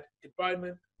 He's had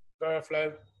debridement,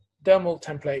 Veriflow, dermal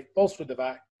template, bolstered with a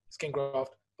VAC, skin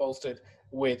graft, bolstered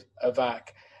with a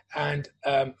VAC. And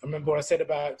remember what I said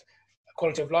about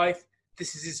quality of life.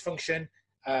 This is his function.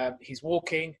 He's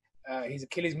walking. His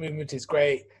Achilles movement is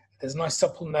great. There's nice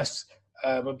suppleness,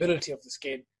 mobility of the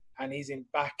skin, and he's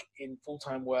back in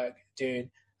full-time work doing,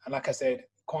 and like I said,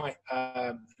 quite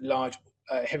large,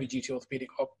 heavy-duty orthopedic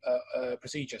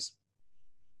procedures.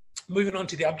 Moving on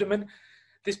to the abdomen,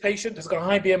 this patient has got a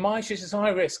high BMI. She's high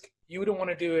risk. You wouldn't want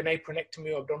to do an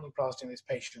apronectomy or abdominoplasty in this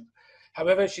patient.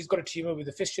 However, she's got a tumor with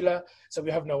a fistula, so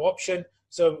we have no option.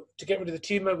 So to get rid of the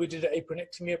tumor, we did an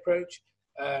apronectomy approach,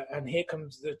 and here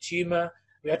comes the tumor.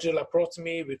 We had to do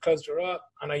laparotomy, we closed her up,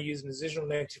 and I used an incisional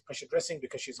negative pressure dressing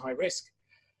because she's high risk.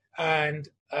 and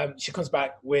she comes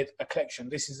back with a collection.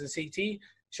 This is a CT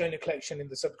showing a collection in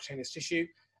the subcutaneous tissue,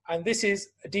 and this is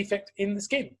a defect in the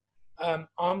skin.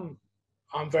 I'm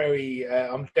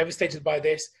devastated by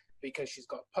this because she's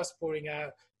got pus pouring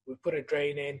out. We put a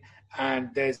drain in, and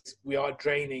we are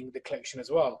draining the collection as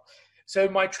well. So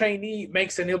my trainee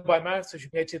makes a nil by mouth, so she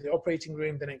can go to the operating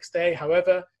room the next day.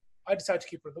 However, I decided to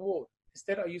keep her on the ward.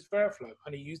 Instead, I used Veriflow,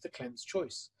 and I used the cleanse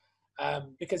choice.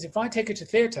 Because if I take her to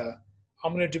theatre,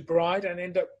 I'm going to debride and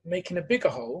end up making a bigger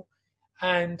hole.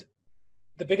 And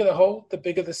the bigger the hole, the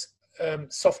bigger the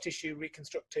soft tissue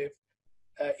reconstructive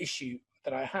issue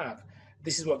that I have.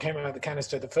 This is what came out of the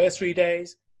canister the first 3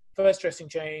 days. First dressing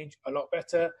change, a lot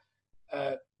better.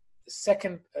 The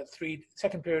second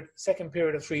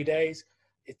period of 3 days,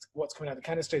 it's what's coming out of the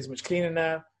canister is much cleaner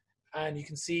now. And you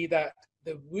can see that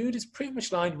the wound is pretty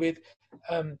much lined with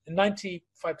 95%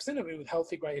 of it with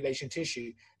healthy granulation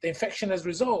tissue. The infection has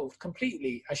resolved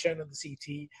completely, as shown on the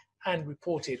CT and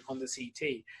reported on the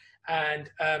CT. And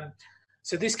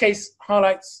so this case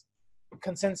highlights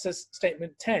consensus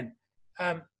statement 10.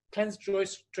 Cleansed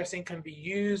joist dressing can be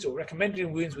used or recommended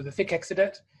in wounds with a thick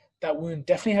exudate. That wound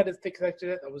definitely had a thick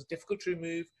exudate that was difficult to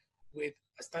remove with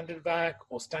a standard VAC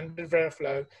or standard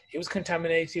Veriflow. It was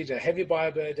contaminated, a heavy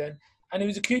bioburden, and it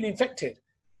was acutely infected.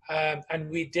 And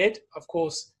we did, of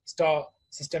course, start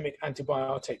systemic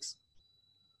antibiotics.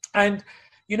 And,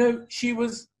 you know, she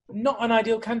was not an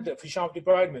ideal candidate for sharp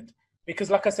debridement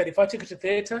because, like I said, if I took her to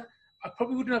theatre, I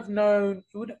probably wouldn't have known,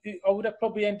 I would have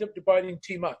probably ended up debriding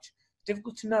too much. It's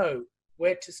difficult to know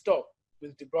where to stop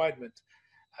with debridement.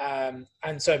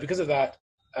 And so because of that,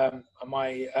 I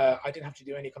didn't have to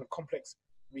do any kind of complex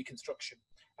reconstruction.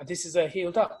 And this is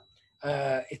healed up.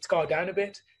 It's scarred down a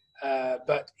bit,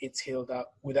 but it's healed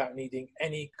up without needing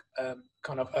any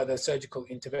kind of other surgical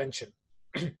intervention.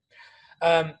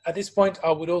 At this point,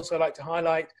 I would also like to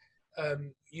highlight,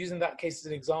 using that case as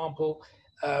an example,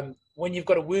 when you've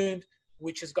got a wound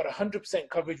which has got 100%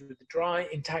 coverage with the dry,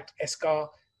 intact eschar,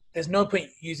 there's no point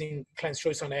using cleanse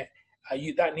choice on it.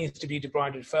 That needs to be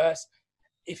debrided first.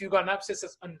 If you've got an abscess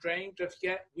that's undrained just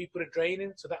yet, we put a drain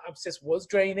in, so that abscess was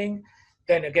draining.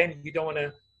 Then again, you don't want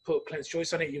to put cleanse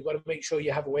choice on it. You've got to make sure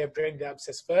you have a way of draining the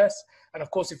abscess first. And of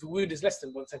course, if the wound is less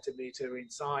than 1 centimeter in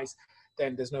size,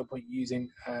 then there's no point using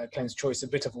cleanse choice, a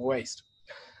bit of a waste.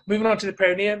 Moving on to the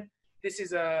perineum. This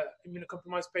is a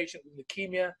immunocompromised patient with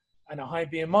leukemia and a high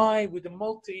BMI with the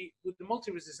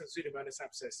multi-resistant Pseudomonas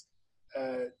abscess.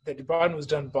 The debridement was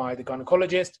done by the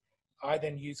gynecologist. I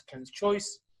then used cleanse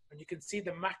choice, and you can see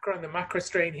the macro and the macro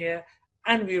strain here,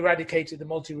 and we eradicated the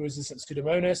multi-resistant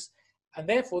Pseudomonas, and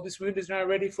therefore this wound is now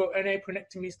ready for an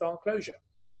apronectomy style closure.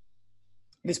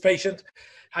 This patient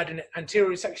had an anterior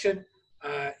resection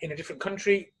in a different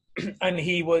country, and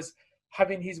he was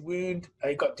having his wound,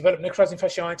 he got developed necrotizing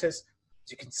fasciitis, as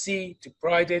you can see,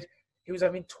 debrided. He was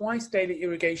having twice daily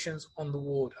irrigations on the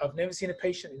ward. I've never seen a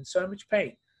patient in so much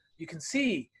pain. You can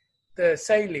see the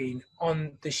saline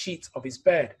on the sheets of his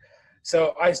bed.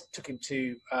 So I took him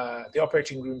to the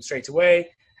operating room straight away,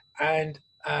 and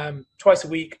twice a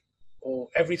week or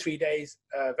every 3 days,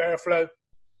 Veriflow.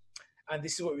 And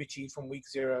this is what we achieved from week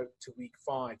 0 to week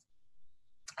 5.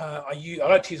 I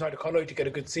like to use hydrocolloid to get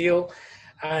a good seal,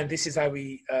 and this is how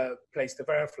we place the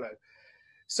Veriflow.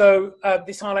 So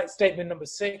this highlights statement number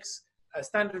 6.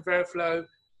 Standard Veriflow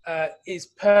is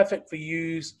perfect for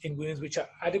use in wounds which are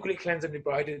adequately cleansed and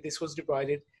debrided. This was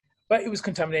debrided, but it was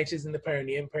contaminated in the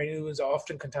perineum. Perineal wounds are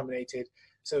often contaminated,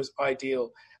 so it's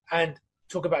ideal. And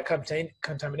talk about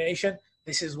contamination.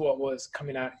 This is what was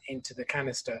coming out into the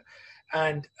canister.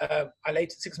 And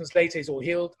 6 months later, he's all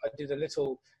healed. I did a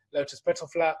little lotus petal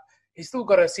flap. He's still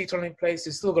got a cetal in place.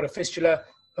 He's still got a fistula,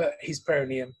 but his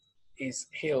perineum is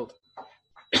healed.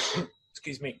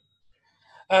 Excuse me.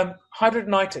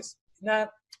 Hidradenitis. Now,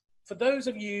 for those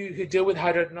of you who deal with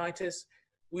hidradenitis,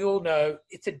 we all know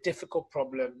it's a difficult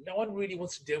problem. No one really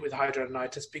wants to deal with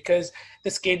hidradenitis because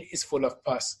the skin is full of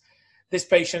pus. This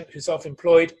patient, who's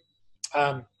self-employed,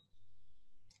 had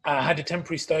a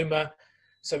temporary stoma,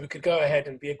 so we could go ahead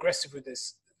and be aggressive with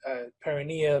this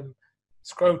perineum,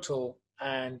 scrotal,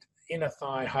 and inner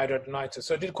thigh hidradenitis.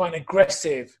 So I did quite an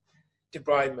aggressive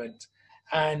debridement.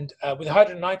 And with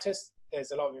hidradenitis,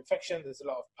 there's a lot of infection, there's a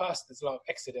lot of pus, there's a lot of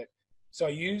exudate. So I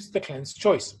used the cleanse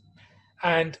choice.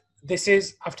 And this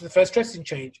is after the first dressing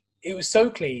change. It was so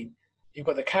clean. You've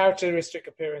got the characteristic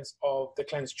appearance of the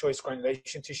cleanse choice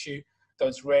granulation tissue,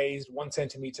 those raised 1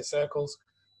 centimeter circles.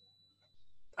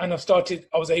 And I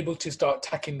was able to start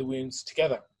tacking the wounds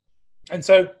together. And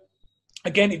so,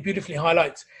 again, it beautifully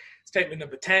highlights statement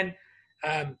number 10.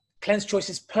 Cleanse choice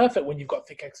is perfect when you've got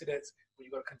thick exudates, when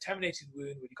you've got a contaminated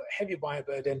wound, when you've got heavy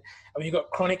bioburden, and when you've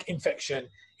got chronic infection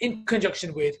in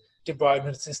conjunction with debridement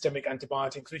of systemic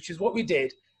antibiotics, which is what we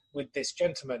did with this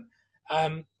gentleman.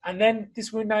 And then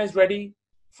this wound now is ready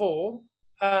for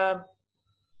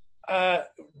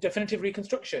definitive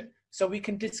reconstruction. So we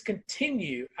can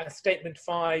discontinue, as statement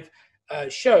 5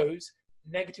 shows,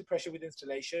 negative pressure with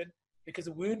Instillation, because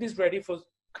the wound is ready for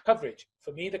coverage.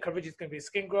 For me, the coverage is going to be a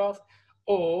skin graft,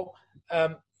 or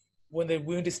when the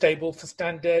wound is stable, for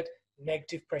standard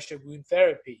negative pressure wound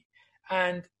therapy.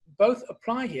 And both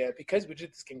apply here because we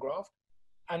did the skin graft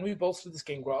and we bolstered the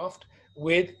skin graft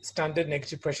with standard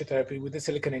negative pressure therapy with the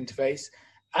silicone interface.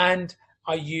 And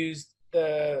I used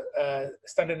the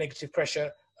standard negative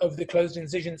pressure over the closed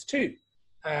incisions too,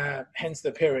 hence the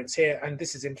appearance here. And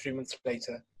this is in 3 months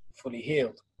later, fully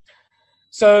healed.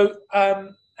 So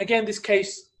again, this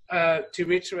case, to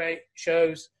reiterate,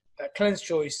 shows that Cleanse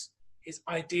Choice is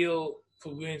ideal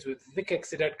for wounds with thick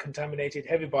exudate, contaminated,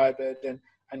 heavy bioburden,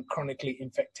 and chronically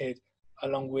infected,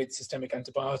 along with systemic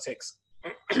antibiotics.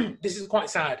 This is quite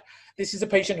sad. This is a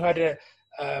patient who had a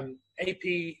AP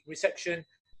resection.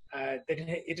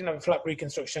 He didn't have a flap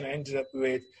reconstruction. Ended up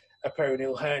with a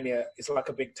perineal hernia. It's like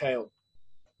a big tail.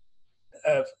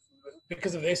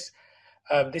 Because of this,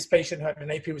 this patient who had an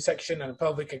AP resection and a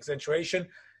pelvic accentuation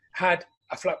had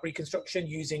a flap reconstruction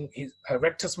using his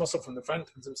rectus muscle from the front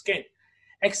and some skin.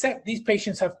 Except these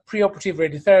patients have preoperative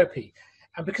radiotherapy,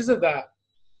 and because of that,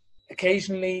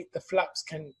 occasionally the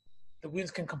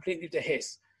wounds can completely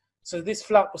dehisce. So this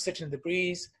flap was sitting in the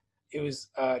breeze. It was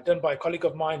done by a colleague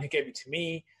of mine who gave it to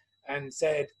me and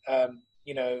said,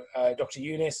 Dr.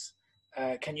 Yunus,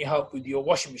 can you help with your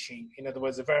washing machine? In other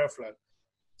words, a Veriflow.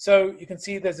 So you can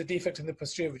see there's a defect in the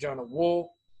posterior vaginal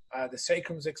wall. The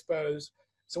sacrum is exposed.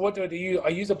 So what do? I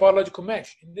use a biological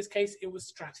mesh. In this case, it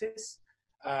was Stratis.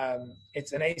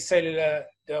 It's an acellular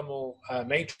dermal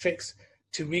matrix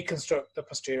to reconstruct the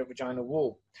posterior vaginal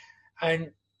wall.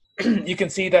 And you can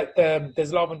see that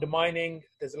there's a lot of undermining,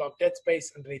 there's a lot of dead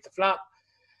space underneath the flap.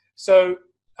 So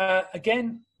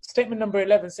again, statement number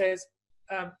 11 says,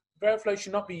 Veriflow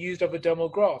should not be used over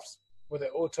dermal grafts, whether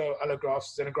auto,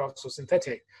 allografts, xenografts, or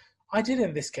synthetic. I did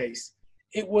in this case.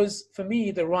 It was, for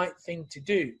me, the right thing to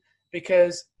do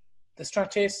because the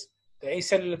Stratis, the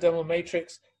acellular dermal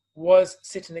matrix, was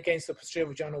sitting against the posterior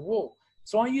vaginal wall.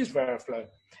 So I used Veriflow.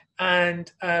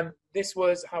 And this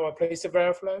was how I placed the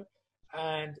Veriflow.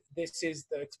 And this is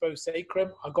the exposed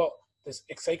sacrum. I got this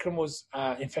sacrum was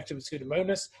infected with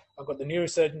Pseudomonas. I got the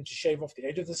neurosurgeon to shave off the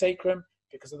edge of the sacrum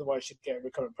because otherwise she'd get a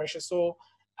recurrent pressure sore.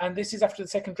 And this is after the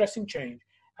second dressing change.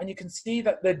 And you can see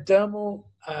that the dermal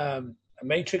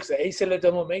matrix, the acellular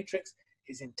dermal matrix,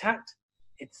 is intact.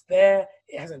 It's there.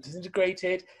 It hasn't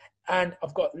disintegrated. And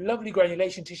I've got lovely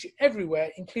granulation tissue everywhere,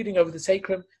 including over the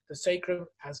sacrum. The sacrum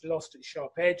has lost its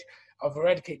sharp edge. I've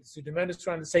eradicated Pseudomonas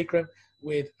around the sacrum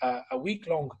with a week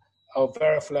long of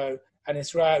Veriflow, and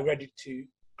it's ready to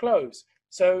close.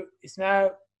 So it's now,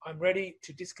 I'm ready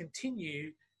to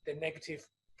discontinue the negative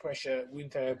pressure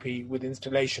wound therapy with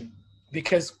Instillation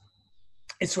because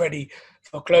it's ready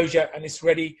for closure, and it's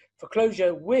ready for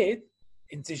closure with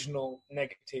incisional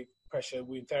negative pressure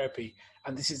wound therapy.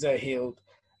 And this is a healed.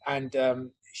 And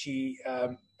this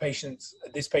patient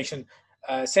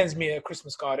sends me a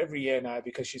Christmas card every year now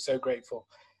because she's so grateful.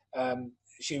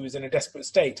 She was in a desperate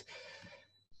state.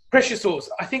 Pressure sores.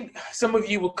 I think some of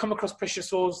you will come across pressure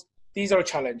sores. These are a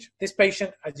challenge. This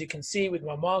patient, as you can see with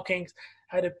my markings,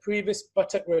 had a previous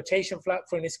buttock rotation flap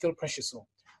for an ischial pressure sore.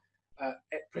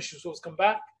 Pressure sores come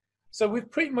back. So we've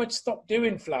pretty much stopped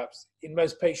doing flaps in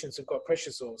most patients who've got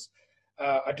pressure sores.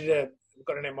 We've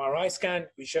got an MRI scan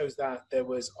which shows that there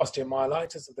was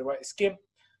osteomyelitis of the right skin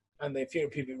and the inferior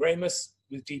pubic ramus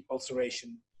with deep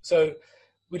ulceration. So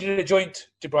we did a joint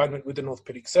debridement with an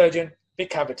orthopedic surgeon, big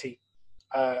cavity,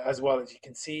 as well as you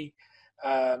can see.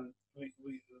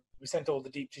 We sent all the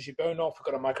deep tissue bone off.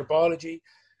 We got a microbiology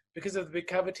because of the big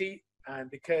cavity and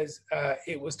because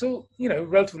it was still,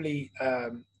 relatively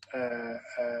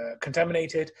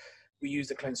contaminated. We used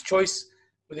the Cleanse Choice.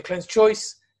 With the Cleanse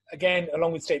Choice, again,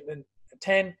 along with statement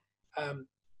 10,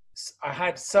 I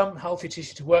had some healthy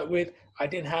tissue to work with. I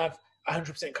didn't have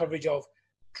 100% coverage of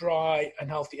dry and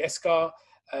healthy eschar.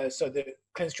 So the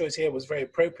Cleanse Choice here was very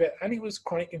appropriate, and it was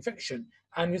chronic infection.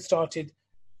 And we started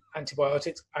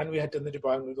antibiotics, and we had done the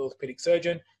debridement with the orthopedic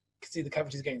surgeon. You can see the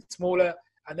cavities getting smaller,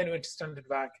 and then we went to standard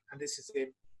vac, and this is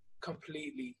it,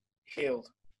 completely healed.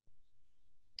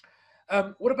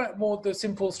 What about more the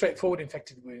simple, straightforward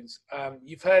infected wounds?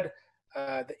 You've heard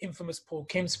the infamous Paul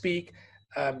Kim speak.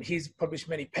 He's published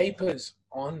many papers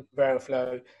on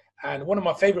Veriflow, and one of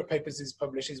my favorite papers he's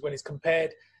published is when he's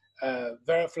compared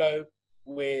Veriflow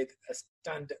with a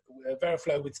standard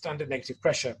Veriflow with standard negative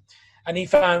pressure. And he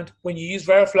found when you use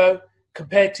Veriflow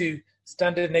compared to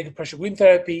standard negative pressure wound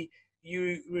therapy,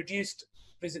 you reduced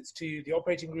visits to the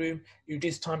operating room, you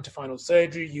reduce time to final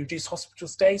surgery, you reduce hospital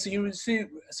stay. So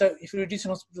if you reduce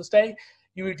an hospital stay,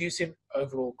 you reduce in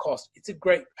overall cost. It's a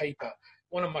great paper,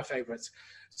 one of my favorites.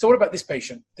 So what about this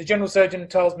patient? The general surgeon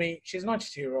tells me she's a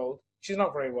 92-year-old, she's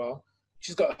not very well,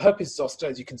 she's got herpes zoster,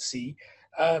 as you can see,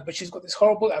 but she's got this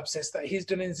horrible abscess that he's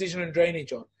done incision and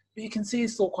drainage on. But you can see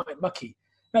it's still quite mucky.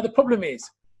 Now the problem is,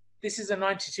 this is a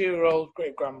 92-year-old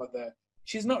great-grandmother.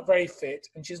 She's not very fit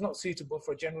and she's not suitable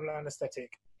for a general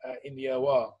anesthetic in the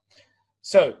OR.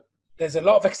 So there's a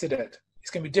lot of exudate.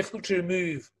 It's going to be difficult to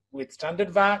remove with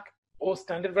standard VAC or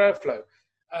standard Veriflow.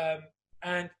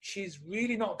 And she's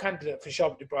really not a candidate for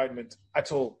sharp debridement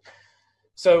at all.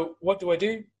 So what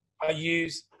do? I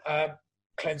use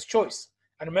Cleanse Choice.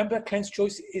 And remember, Cleanse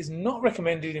Choice is not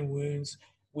recommended in wounds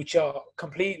which are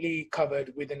completely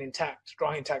covered with an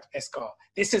dry intact eschar.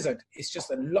 This isn't. It's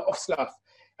just a lot of slough.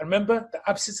 And remember, the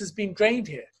abscess has been drained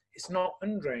here. It's not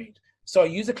undrained. So I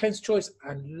use a Cleanse Choice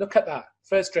and look at that.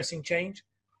 First dressing change,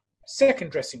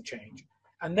 second dressing change.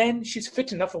 And then she's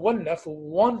fit enough or well enough for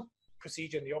one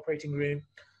procedure in the operating room,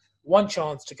 one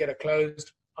chance to get her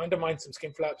closed. I undermine some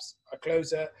skin flaps. I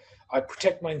close her. I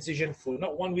protect my incision for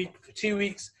not 1 week, but for 2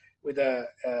 weeks with a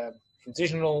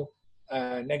incisional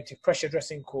negative pressure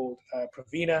dressing called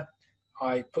Provena.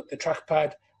 I put the track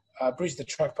pad, bridge the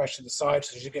track pad to the side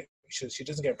so she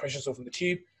doesn't get pressure sore from the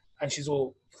tube, and she's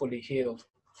all fully healed.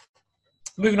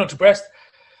 Moving on to breast,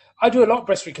 I do a lot of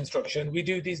breast reconstruction. We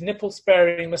do these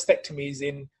nipple-sparing mastectomies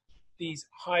in these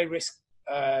high-risk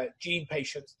gene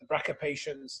patients, the BRCA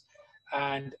patients,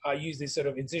 and I use this sort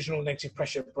of incisional negative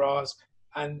pressure bras.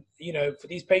 And, you know, for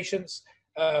these patients,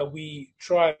 we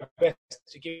try our best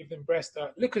to give them breasts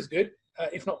that look as good,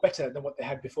 if not better, than what they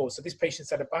had before. So this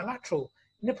patient's had a bilateral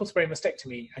nipple-sparing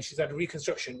mastectomy, and she's had a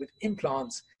reconstruction with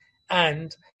implants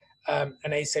and an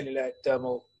acellular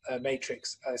dermal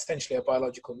matrix, essentially a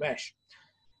biological mesh.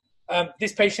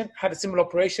 This patient had a similar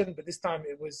operation, but this time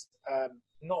it was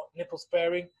not nipple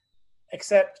sparing,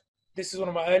 except this is one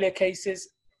of my earlier cases,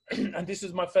 and this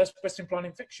was my first breast implant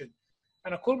infection.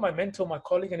 And I called my mentor, my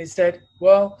colleague, and he said,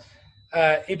 well,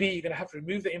 Ibi, you're going to have to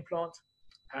remove the implant,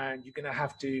 and you're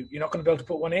not going to be able to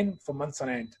put one in for months on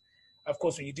end. Of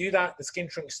course, when you do that, the skin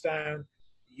shrinks down,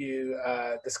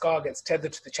 the scar gets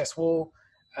tethered to the chest wall.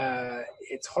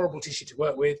 It's horrible tissue to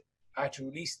work with. I had to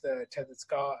release the tethered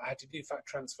scar. I had to do fat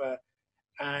transfer.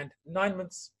 And 9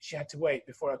 months she had to wait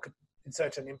before I could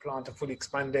insert an implant and fully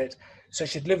expand it. So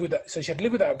she'd live with that. So she had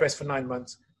lived without a breast for 9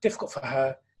 months. Difficult for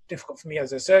her, difficult for me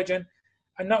as a surgeon.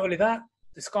 And not only that,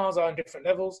 the scars are on different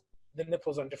levels. The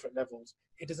nipples are on different levels.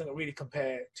 It doesn't really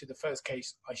compare to the first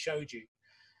case I showed you.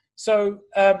 So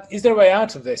is there a way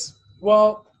out of this?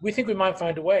 Well, we think we might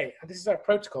find a way. And this is our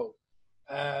protocol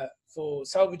for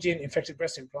salvaging infected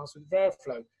breast implants with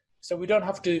Veriflow. So we don't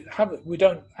have to have it. We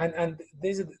don't, and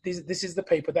this is the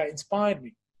paper that inspired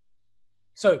me.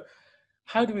 So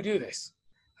how do we do this?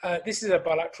 This is a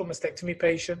bilateral mastectomy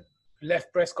patient.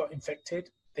 Left breast got infected.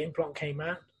 The implant came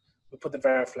out. We put the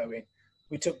Veriflow in.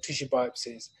 We took tissue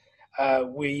biopsies.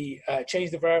 We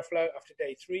changed the Veriflow after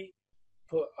day 3.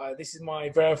 This is my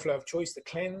Veriflow of choice, the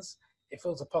Cleanse. It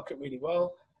fills the pocket really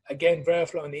well. Again,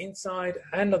 Veriflow on the inside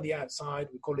and on the outside.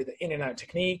 We call it the in and out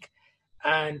technique.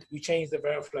 And we changed the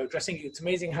Veriflow dressing. It's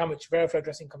amazing how much Veriflow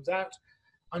dressing comes out.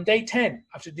 On day 10,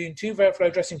 after doing 2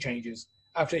 Veriflow dressing changes,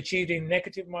 after achieving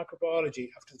negative microbiology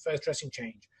after the first dressing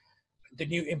change, the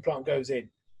new implant goes in.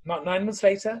 Not 9 months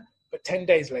later, but 10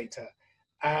 days later.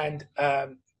 And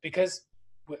because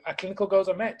our clinical goals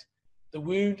are met, the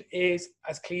wound is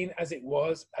as clean as it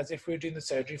was as if we were doing the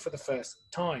surgery for the first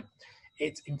time.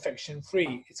 It's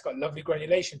infection-free. It's got lovely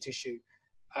granulation tissue.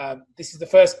 This is the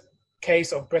first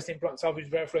case of breast implant salvage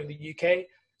Veriflow in the UK,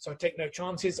 so I take no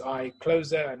chances. I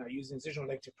close her and I use incisional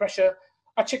negative pressure.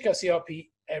 I check her CRP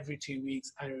every 2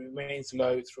 weeks and it remains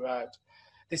low throughout.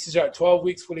 This is at 12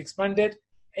 weeks fully expanded.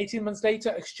 18 months later,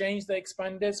 exchange the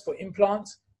expanders for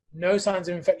implants, no signs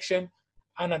of infection,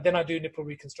 and then I do nipple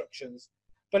reconstructions.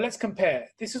 But let's compare.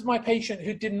 This is my patient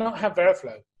who did not have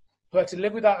Veriflow, who had to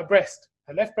live without a breast,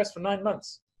 her left breast for 9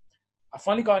 months. I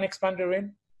finally got an expander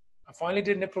in. I finally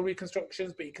did nipple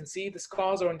reconstructions, but you can see the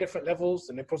scars are on different levels,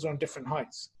 the nipples are on different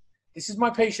heights. This is my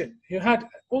patient who had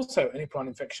also an implant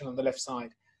infection on the left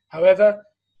side. However,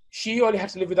 she only had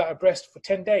to live without a breast for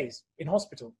 10 days in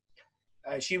hospital.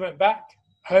 She went back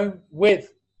home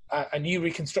with a new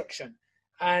reconstruction.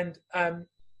 And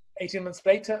 18 months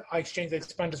later, I exchanged the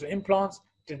expanders for implants,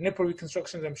 did nipple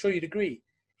reconstructions. I'm sure you'd agree.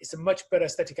 It's a much better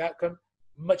aesthetic outcome.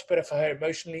 much better for her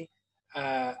emotionally,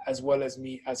 as well as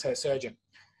me as her surgeon.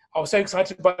 I was so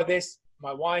excited about this.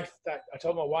 My wife, I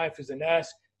told my wife, who's a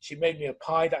nurse, she made me a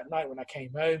pie that night when I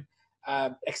came home,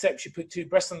 except she put 2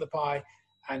 breasts on the pie.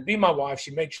 And being my wife,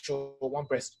 she made sure one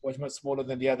breast was much smaller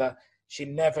than the other. She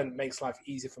never makes life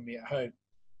easy for me at home.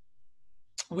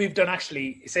 We've done,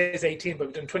 actually, it says 18, but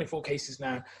we've done 24 cases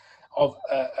now of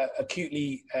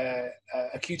acute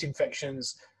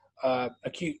infections,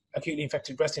 acutely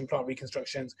infected breast implant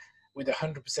reconstructions with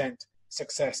 100%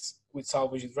 success with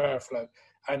salvage with Veriflow.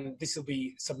 And this will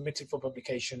be submitted for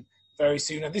publication very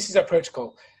soon. And this is our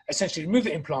protocol. Essentially, remove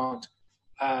the implant,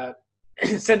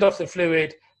 send off the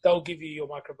fluid, they'll give you your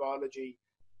microbiology,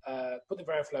 put the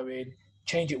Veriflow in,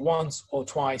 change it once or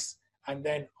twice, and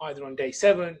then either on day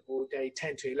 7 or day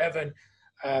 10 to 11,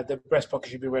 the breast pocket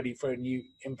should be ready for a new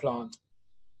implant.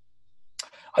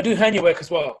 I do hernia work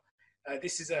as well.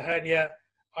 This is a hernia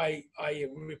I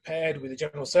repaired with a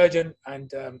general surgeon,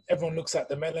 and everyone looks at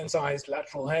the melon-sized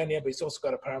lateral hernia, but it's also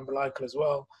got a parumbilical as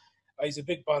well. I use a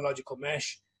big biological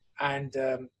mesh, and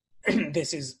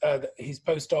this is his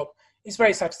post-op. It's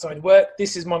very satisfying work.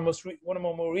 This is one of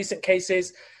my more recent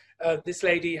cases. This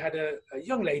lady had a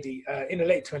young lady in her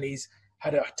late 20s,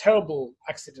 had a terrible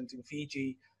accident in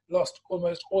Fiji, lost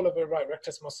almost all of her right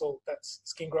rectus muscle, that's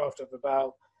skin graft of the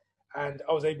bowel, and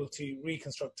I was able to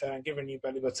reconstruct her and give her a new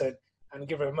belly button and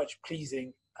give her a much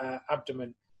pleasing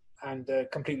abdomen, and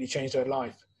completely changed her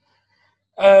life.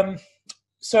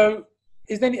 So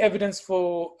is there any evidence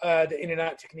for the in and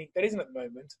out technique? There isn't at the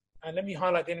moment. And let me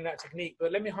highlight the in and out technique,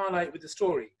 but let me highlight with the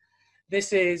story.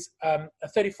 This is a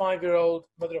 35-year-old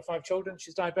mother of 5 children.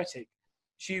 She's diabetic.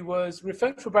 She was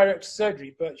referred for bariatric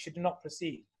surgery, but she did not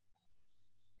proceed.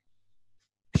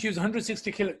 She was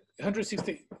 160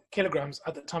 kilograms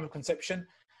at the time of conception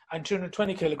and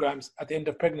 220 kilograms at the end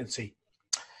of pregnancy.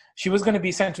 She was going to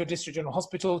be sent to a district general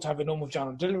hospital to have a normal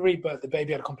vaginal delivery, but the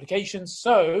baby had complications,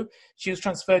 so she was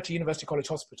transferred to University College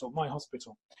Hospital, my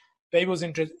hospital. Baby was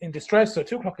in distress, so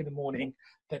 2 o'clock in the morning,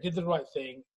 they did the right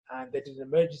thing, and they did an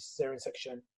emergency cesarean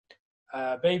section.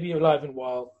 Baby alive and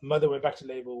well, mother went back to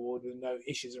labor ward with no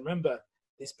issues. Remember,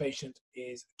 this patient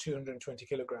is 220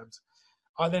 kilograms.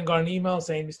 I then got an email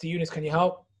saying, Mr. Yunus, can you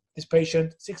help? This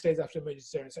patient, 6 days after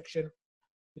emergency cesarean section,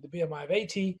 with a BMI of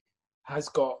 80, has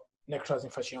got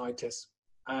necrotizing fasciitis.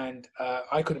 And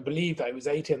I couldn't believe that it was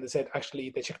 80, and they said,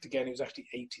 actually, they checked again, it was actually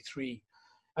 83.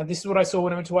 And this is what I saw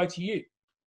when I went to ITU.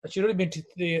 She'd already been to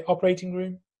the operating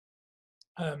room.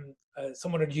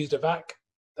 Someone had used a vac.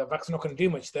 The vac's not going to do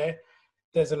much there.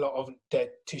 There's a lot of dead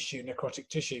tissue, necrotic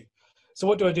tissue. So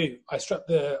what do? I strap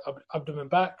the abdomen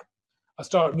back. I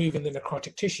start moving the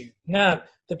necrotic tissue. Now,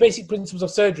 the basic principles of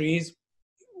surgery is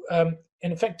an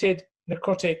infected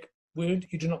necrotic wound,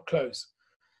 you do not close.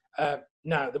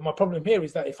 Now, my problem here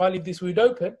is that if I leave this wound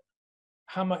open,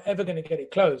 how am I ever going to get it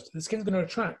closed? The skin's going to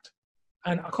retract.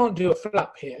 And I can't do a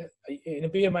flap here. In a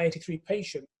BMI 83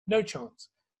 patient, no chance.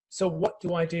 So what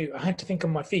do? I had to think on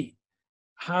my feet.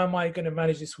 How am I going to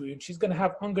manage this wound? She's going to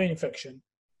have ongoing infection.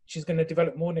 She's going to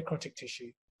develop more necrotic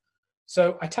tissue.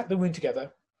 So I tack the wound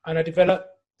together and I develop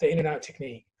the in and out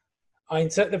technique. I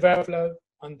insert the Veriflow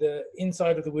on the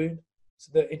inside of the wound. So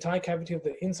the entire cavity of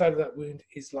the inside of that wound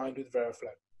is lined with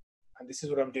Veriflow. And this is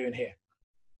what I'm doing here.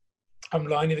 I'm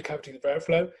lining the cavity with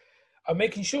Veriflow. I'm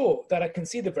making sure that I can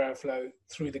see the Veriflow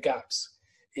through the gaps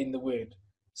in the wound.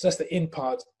 So that's the in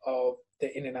part of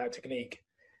the in and out technique.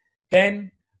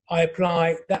 Then I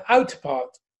apply the outer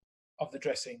part of the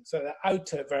dressing, so the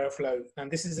outer Veriflow. And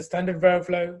this is a standard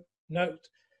Veriflow. Note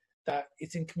that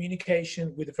it's in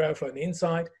communication with the Veriflow on the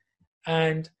inside,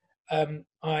 and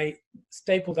I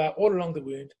staple that all along the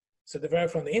wound, so the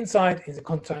Veriflow on the inside is in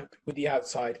contact with the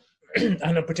outside, and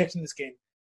I'm protecting the skin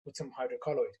with some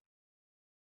hydrocolloid.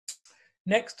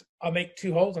 Next, I make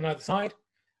 2 holes on either side.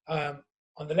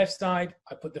 On the left side,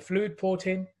 I put the fluid port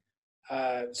in.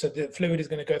 So the fluid is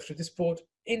going to go through this port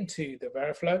into the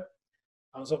Veriflow.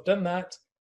 Once I've done that,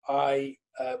 I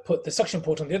put the suction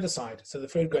port on the other side. So the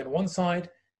fluid going on one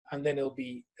side, and then it'll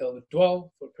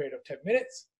dwell for a period of 10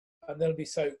 minutes, and then it'll be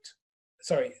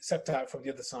sucked out from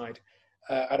the other side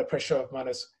at a pressure of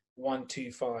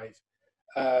 -125.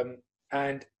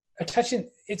 And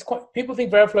attaching, people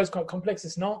think Veriflow is quite complex.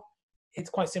 It's not. It's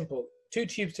quite simple. 2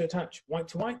 tubes to attach, white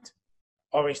to white,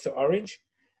 orange to orange.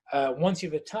 Once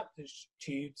you've attached the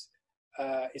tubes,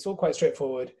 it's all quite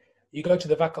straightforward. You go to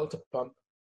the vac ultra pump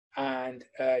and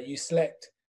you select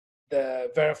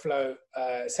the Veriflow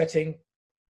setting.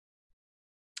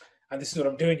 And this is what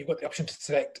I'm doing. You've got the option to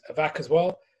select a vac as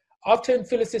well. I've turned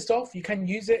Fill Assist off. You can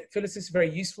use it. Fill Assist is very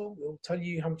useful. It will tell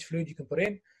you how much fluid you can put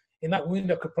in. In that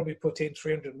wound, I could probably put in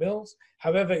 300 mils.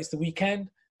 However, it's the weekend.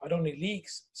 I don't need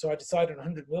leaks, so I decided on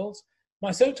 100 mils.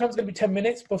 My soak time is going to be 10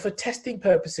 minutes, but for testing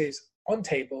purposes on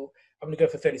table, I'm going to go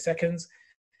for 30 seconds.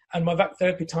 And my vac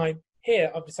therapy time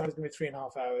here, I've decided is going to be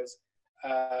 3.5 hours.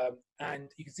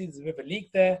 And you can see there's a bit of a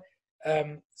leak there.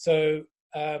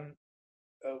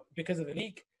 Because of the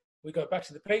leak, we go back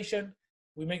to the patient.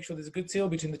 We make sure there's a good seal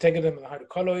between the tegaderm and the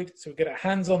hydrocolloid. So we get our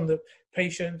hands on the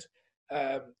patient.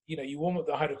 You warm up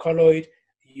the hydrocolloid.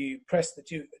 You press the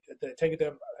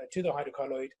tegaderm to the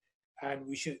hydrocolloid, and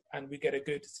we get a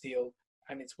good seal,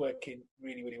 and it's working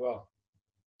really, really well.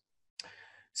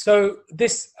 So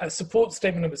this support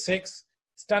statement number 6,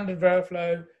 standard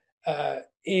Veriflow,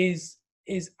 is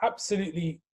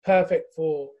absolutely perfect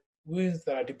for wounds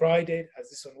that are debrided, as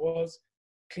this one was,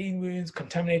 clean wounds,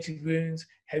 contaminated wounds,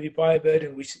 heavy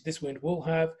bioburden, which this wound will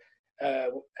have,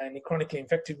 and chronically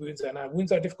infected wounds. And our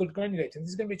wounds are difficult to granulate, and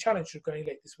this is going to be a challenge to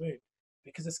granulate this wound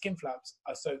because the skin flaps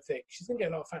are so thick. She's going to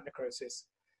get a lot of fat necrosis.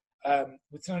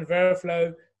 With standard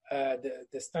Veriflow,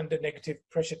 the standard negative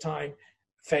pressure time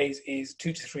phase is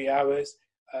 2 to 3 hours.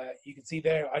 You can see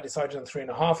there, I decided on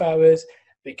 3.5 hours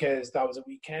because that was a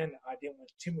weekend. I didn't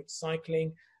want too much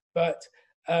cycling, but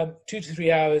 2 to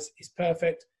 3 hours is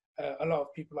perfect. A lot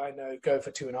of people I know go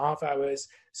for 2.5 hours.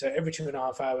 So every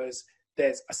 2.5 hours,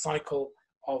 there's a cycle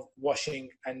of washing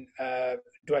and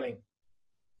dwelling.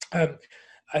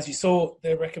 As you saw,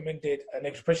 the recommended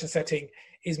negative pressure setting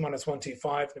is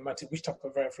 -125, no matter which type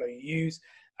of Veriflow you use,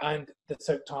 and the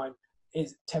soak time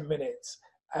is 10 minutes.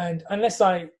 And unless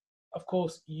I, of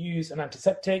course, use an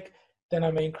antiseptic, then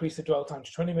I may increase the dwell time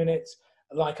to 20 minutes,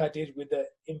 like I did with the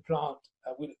implant,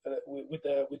 with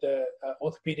the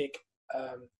orthopedic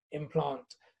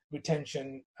implant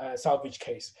retention salvage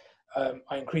case.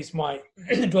 I increased my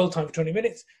dwell time for 20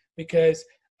 minutes because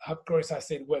hypochlorous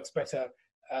acid works better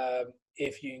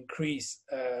if you increase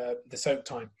the soak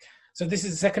time. So this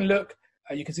is the second look.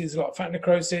 You can see there's a lot of fat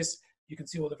necrosis. You can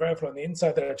see all the Veriflow on the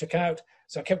inside that I took out.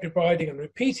 So I kept debriding and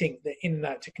repeating the in and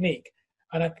out technique.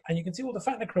 And you can see all the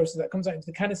fat necrosis that comes out into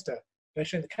the canister,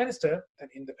 better in the canister than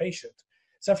in the patient.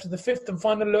 So after the 5th and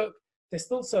final look, there's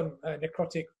still some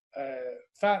necrotic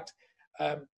fat.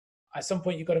 At some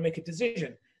point, you've got to make a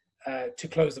decision to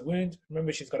close the wound.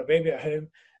 Remember, she's got a baby at home,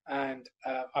 and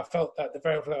I felt that the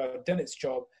Veriflow had done its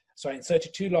job. So I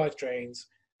inserted 2 large drains,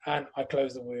 and I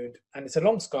closed the wound. And it's a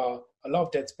long scar, a lot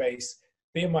of dead space.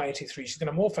 BMI 83, she's going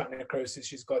to have more fat necrosis.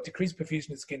 She's got decreased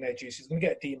perfusion of skin edges. She's going to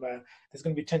get edema. There's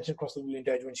going to be tension across the wound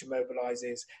edge when she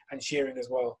mobilizes, and shearing as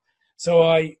well. So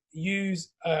I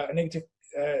use a negative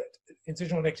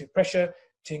incisional negative pressure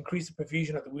to increase the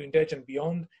perfusion at the wound edge and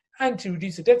beyond, and to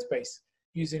reduce the dead space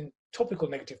using topical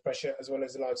negative pressure as well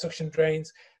as large suction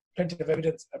drains. Plenty of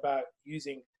evidence about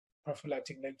using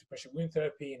prophylactic negative pressure wound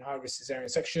therapy in high-risk cesarean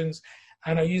sections.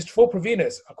 And I used 4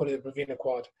 Provinas. I call it the Provina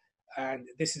quad. And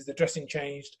this is the dressing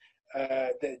changed.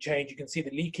 You can see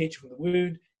the leakage from the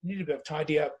wound. Needed a bit of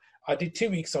tidy up. I did 2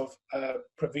 weeks of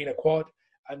Provina quad,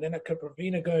 and then I kept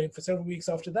Provina going for several weeks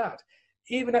after that.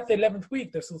 Even at the 11th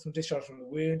week, there's still some discharge from the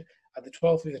wound. At the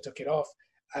 12th week, I took it off,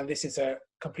 and this is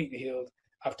completely healed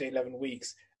after 11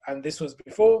 weeks. And this was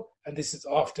before, and this is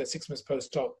after 6 months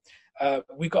post-op.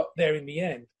 We got there in the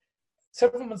end.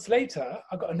 Several months later,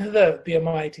 I got another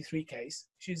BMI 83 case.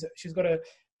 She's got a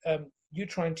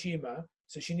uterine tumor,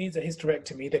 so she needs a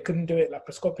hysterectomy. They couldn't do it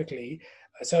laparoscopically,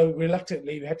 so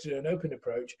reluctantly we had to do an open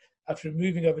approach. After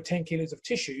removing over 10 kilos of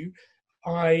tissue,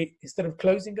 instead of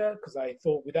closing her, because I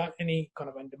thought without any kind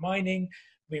of undermining,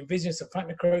 we envisioned some fat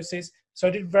necrosis, so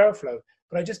I did Veriflow.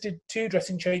 But I just did 2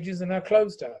 dressing changes and I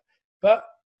closed her. But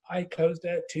I closed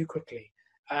her too quickly.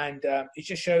 And it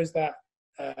just shows that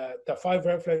the 5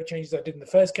 Veriflow changes I did in the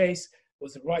first case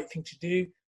was the right thing to do,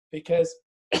 because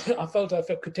I felt I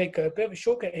could take a bit of a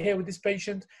shortcut here with this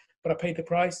patient, but I paid the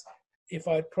price. If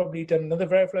I'd probably done another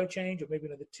Veriflow change or maybe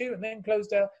another 2 and then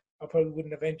closed her, I probably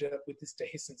wouldn't have ended up with this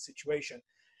dehiscent situation.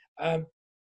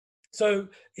 So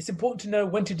it's important to know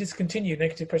when to discontinue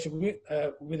negative pressure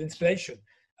with Instillation.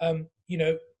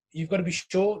 You've got to be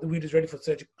sure the wound is ready for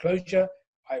surgical closure.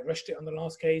 I rushed it on the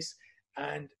last case,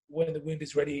 and when the wound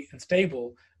is ready and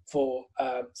stable for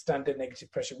standard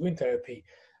negative pressure wound therapy.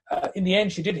 In the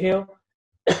end, she did heal,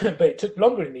 but it took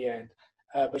longer in the end,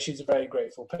 but she's a very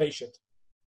grateful patient.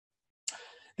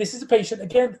 This is a patient,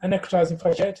 again, a necrotizing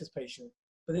fasciitis patient,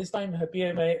 but this time her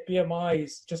BMI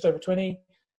is just over 20.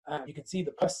 You can see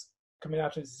the pus coming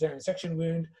out of the cesarean section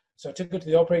wound. So I took her to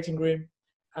the operating room,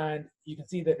 and you can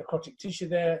see the necrotic tissue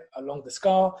there along the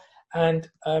scar, and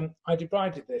I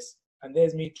debrided this, and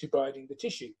there's me debriding the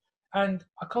tissue. And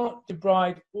I can't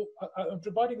debride, I'm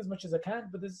debriding as much as I can,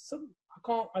 but there's some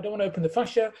I don't want to open the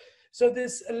fascia. So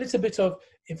there's a little bit of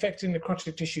infected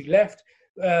necrotic tissue left,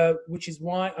 which is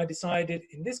why I decided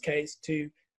in this case to,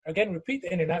 again, repeat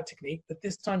the in and out technique, but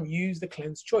this time use the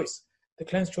cleanse choice. The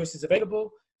cleanse choice is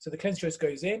available. So the cleanse choice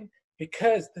goes in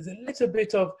because there's a little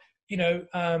bit of,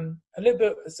 a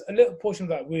little portion of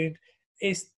that wound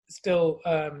is still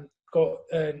got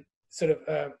sort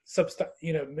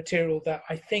of material that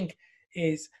I think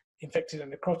is infected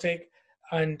and necrotic.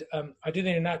 And I do the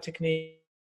in and out technique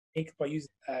by using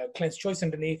cleanse choice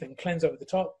underneath and cleanse over the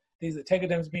top. These are the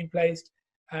tegaderms being placed.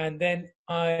 And then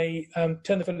I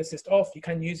turn the filler cyst off. You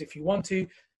can use it if you want to,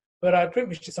 but I pretty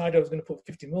much decided I was going to put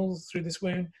 50 mils through this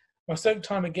wound. My soak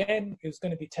time, again, it was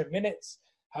going to be 10 minutes.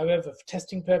 However, for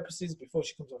testing purposes, before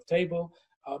she comes off table,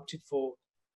 I opted for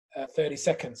 30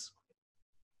 seconds.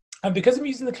 And because I'm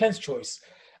using the cleanse choice,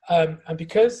 and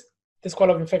because there's quite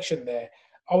a lot of infection there,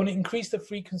 I want to increase the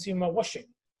frequency of my washing.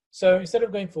 So instead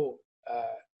of going for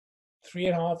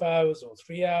 3.5 hours or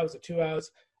 3 hours or 2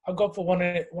 hours, I've gone for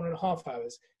 1.5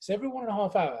 hours. So every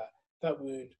 1.5 hours, that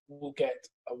wound will get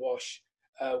a wash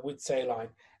with saline.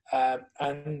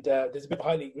 And there's a bit of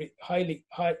high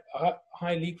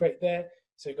leak rate there.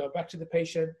 So go back to the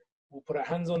patient, we'll put our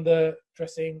hands on the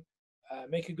dressing,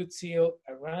 make a good seal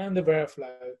around the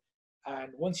Veriflow.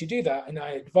 And once you do that, and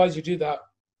I advise you do that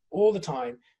all the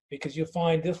time, because you'll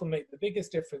find this will make the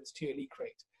biggest difference to your leak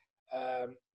rate.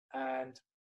 And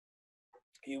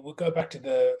you will go back to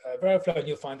the Veriflow and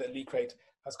you'll find that leak rate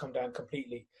has come down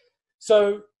completely.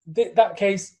 So that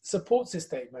case supports this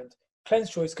statement.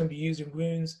 Cleanse choice can be used in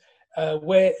wounds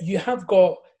where you have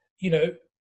got,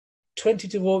 20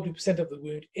 to 40% of the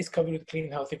wound is covered with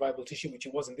clean, healthy, viable tissue, which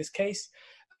it was in this case.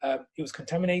 It was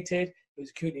contaminated, it was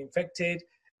acutely infected.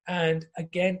 And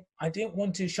again, I didn't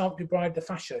want to sharply debride the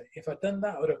fascia. If I'd done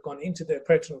that, I would have gone into the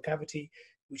peritoneal cavity,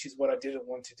 which is what I didn't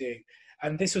want to do.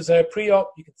 And this was a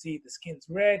pre-op. You can see the skin's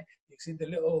red. You can see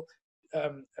the little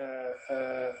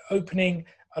opening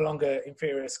along her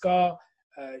inferior scar.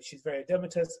 She's very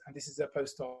edematous, and this is a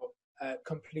post-op,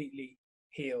 completely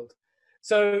healed.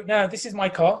 So now this is my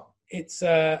car. It's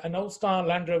an old-style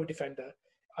Land Rover Defender.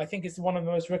 I think it's one of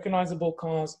the most recognizable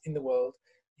cars in the world.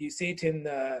 You see it in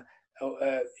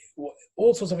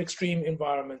all sorts of extreme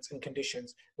environments and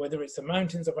conditions, whether it's the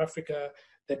mountains of Africa,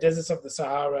 the deserts of the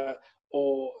Sahara,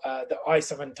 or the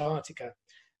ice of Antarctica.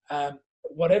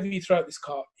 Whatever you throw at this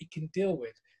car, it can deal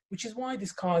with, which is why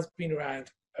this car has been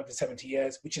around over 70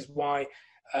 years, which is why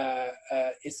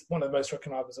it's one of the most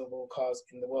recognizable cars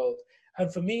in the world.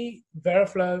 And for me,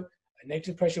 Veriflow, a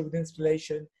negative pressure with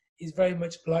Instillation, is very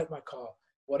much like my car.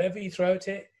 Whatever you throw at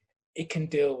it, it can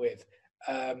deal with.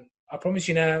 I promise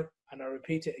you now, and I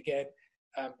repeat it again,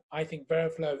 I think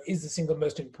Veriflow is the single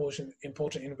most important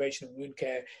innovation in wound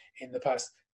care in the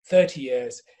past 30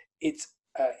 years. It's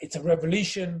a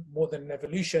revolution more than an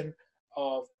evolution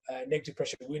of negative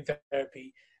pressure wound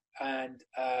therapy, and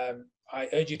I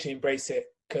urge you to embrace it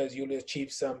because you'll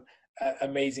achieve some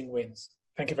amazing wins.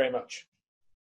 Thank you very much.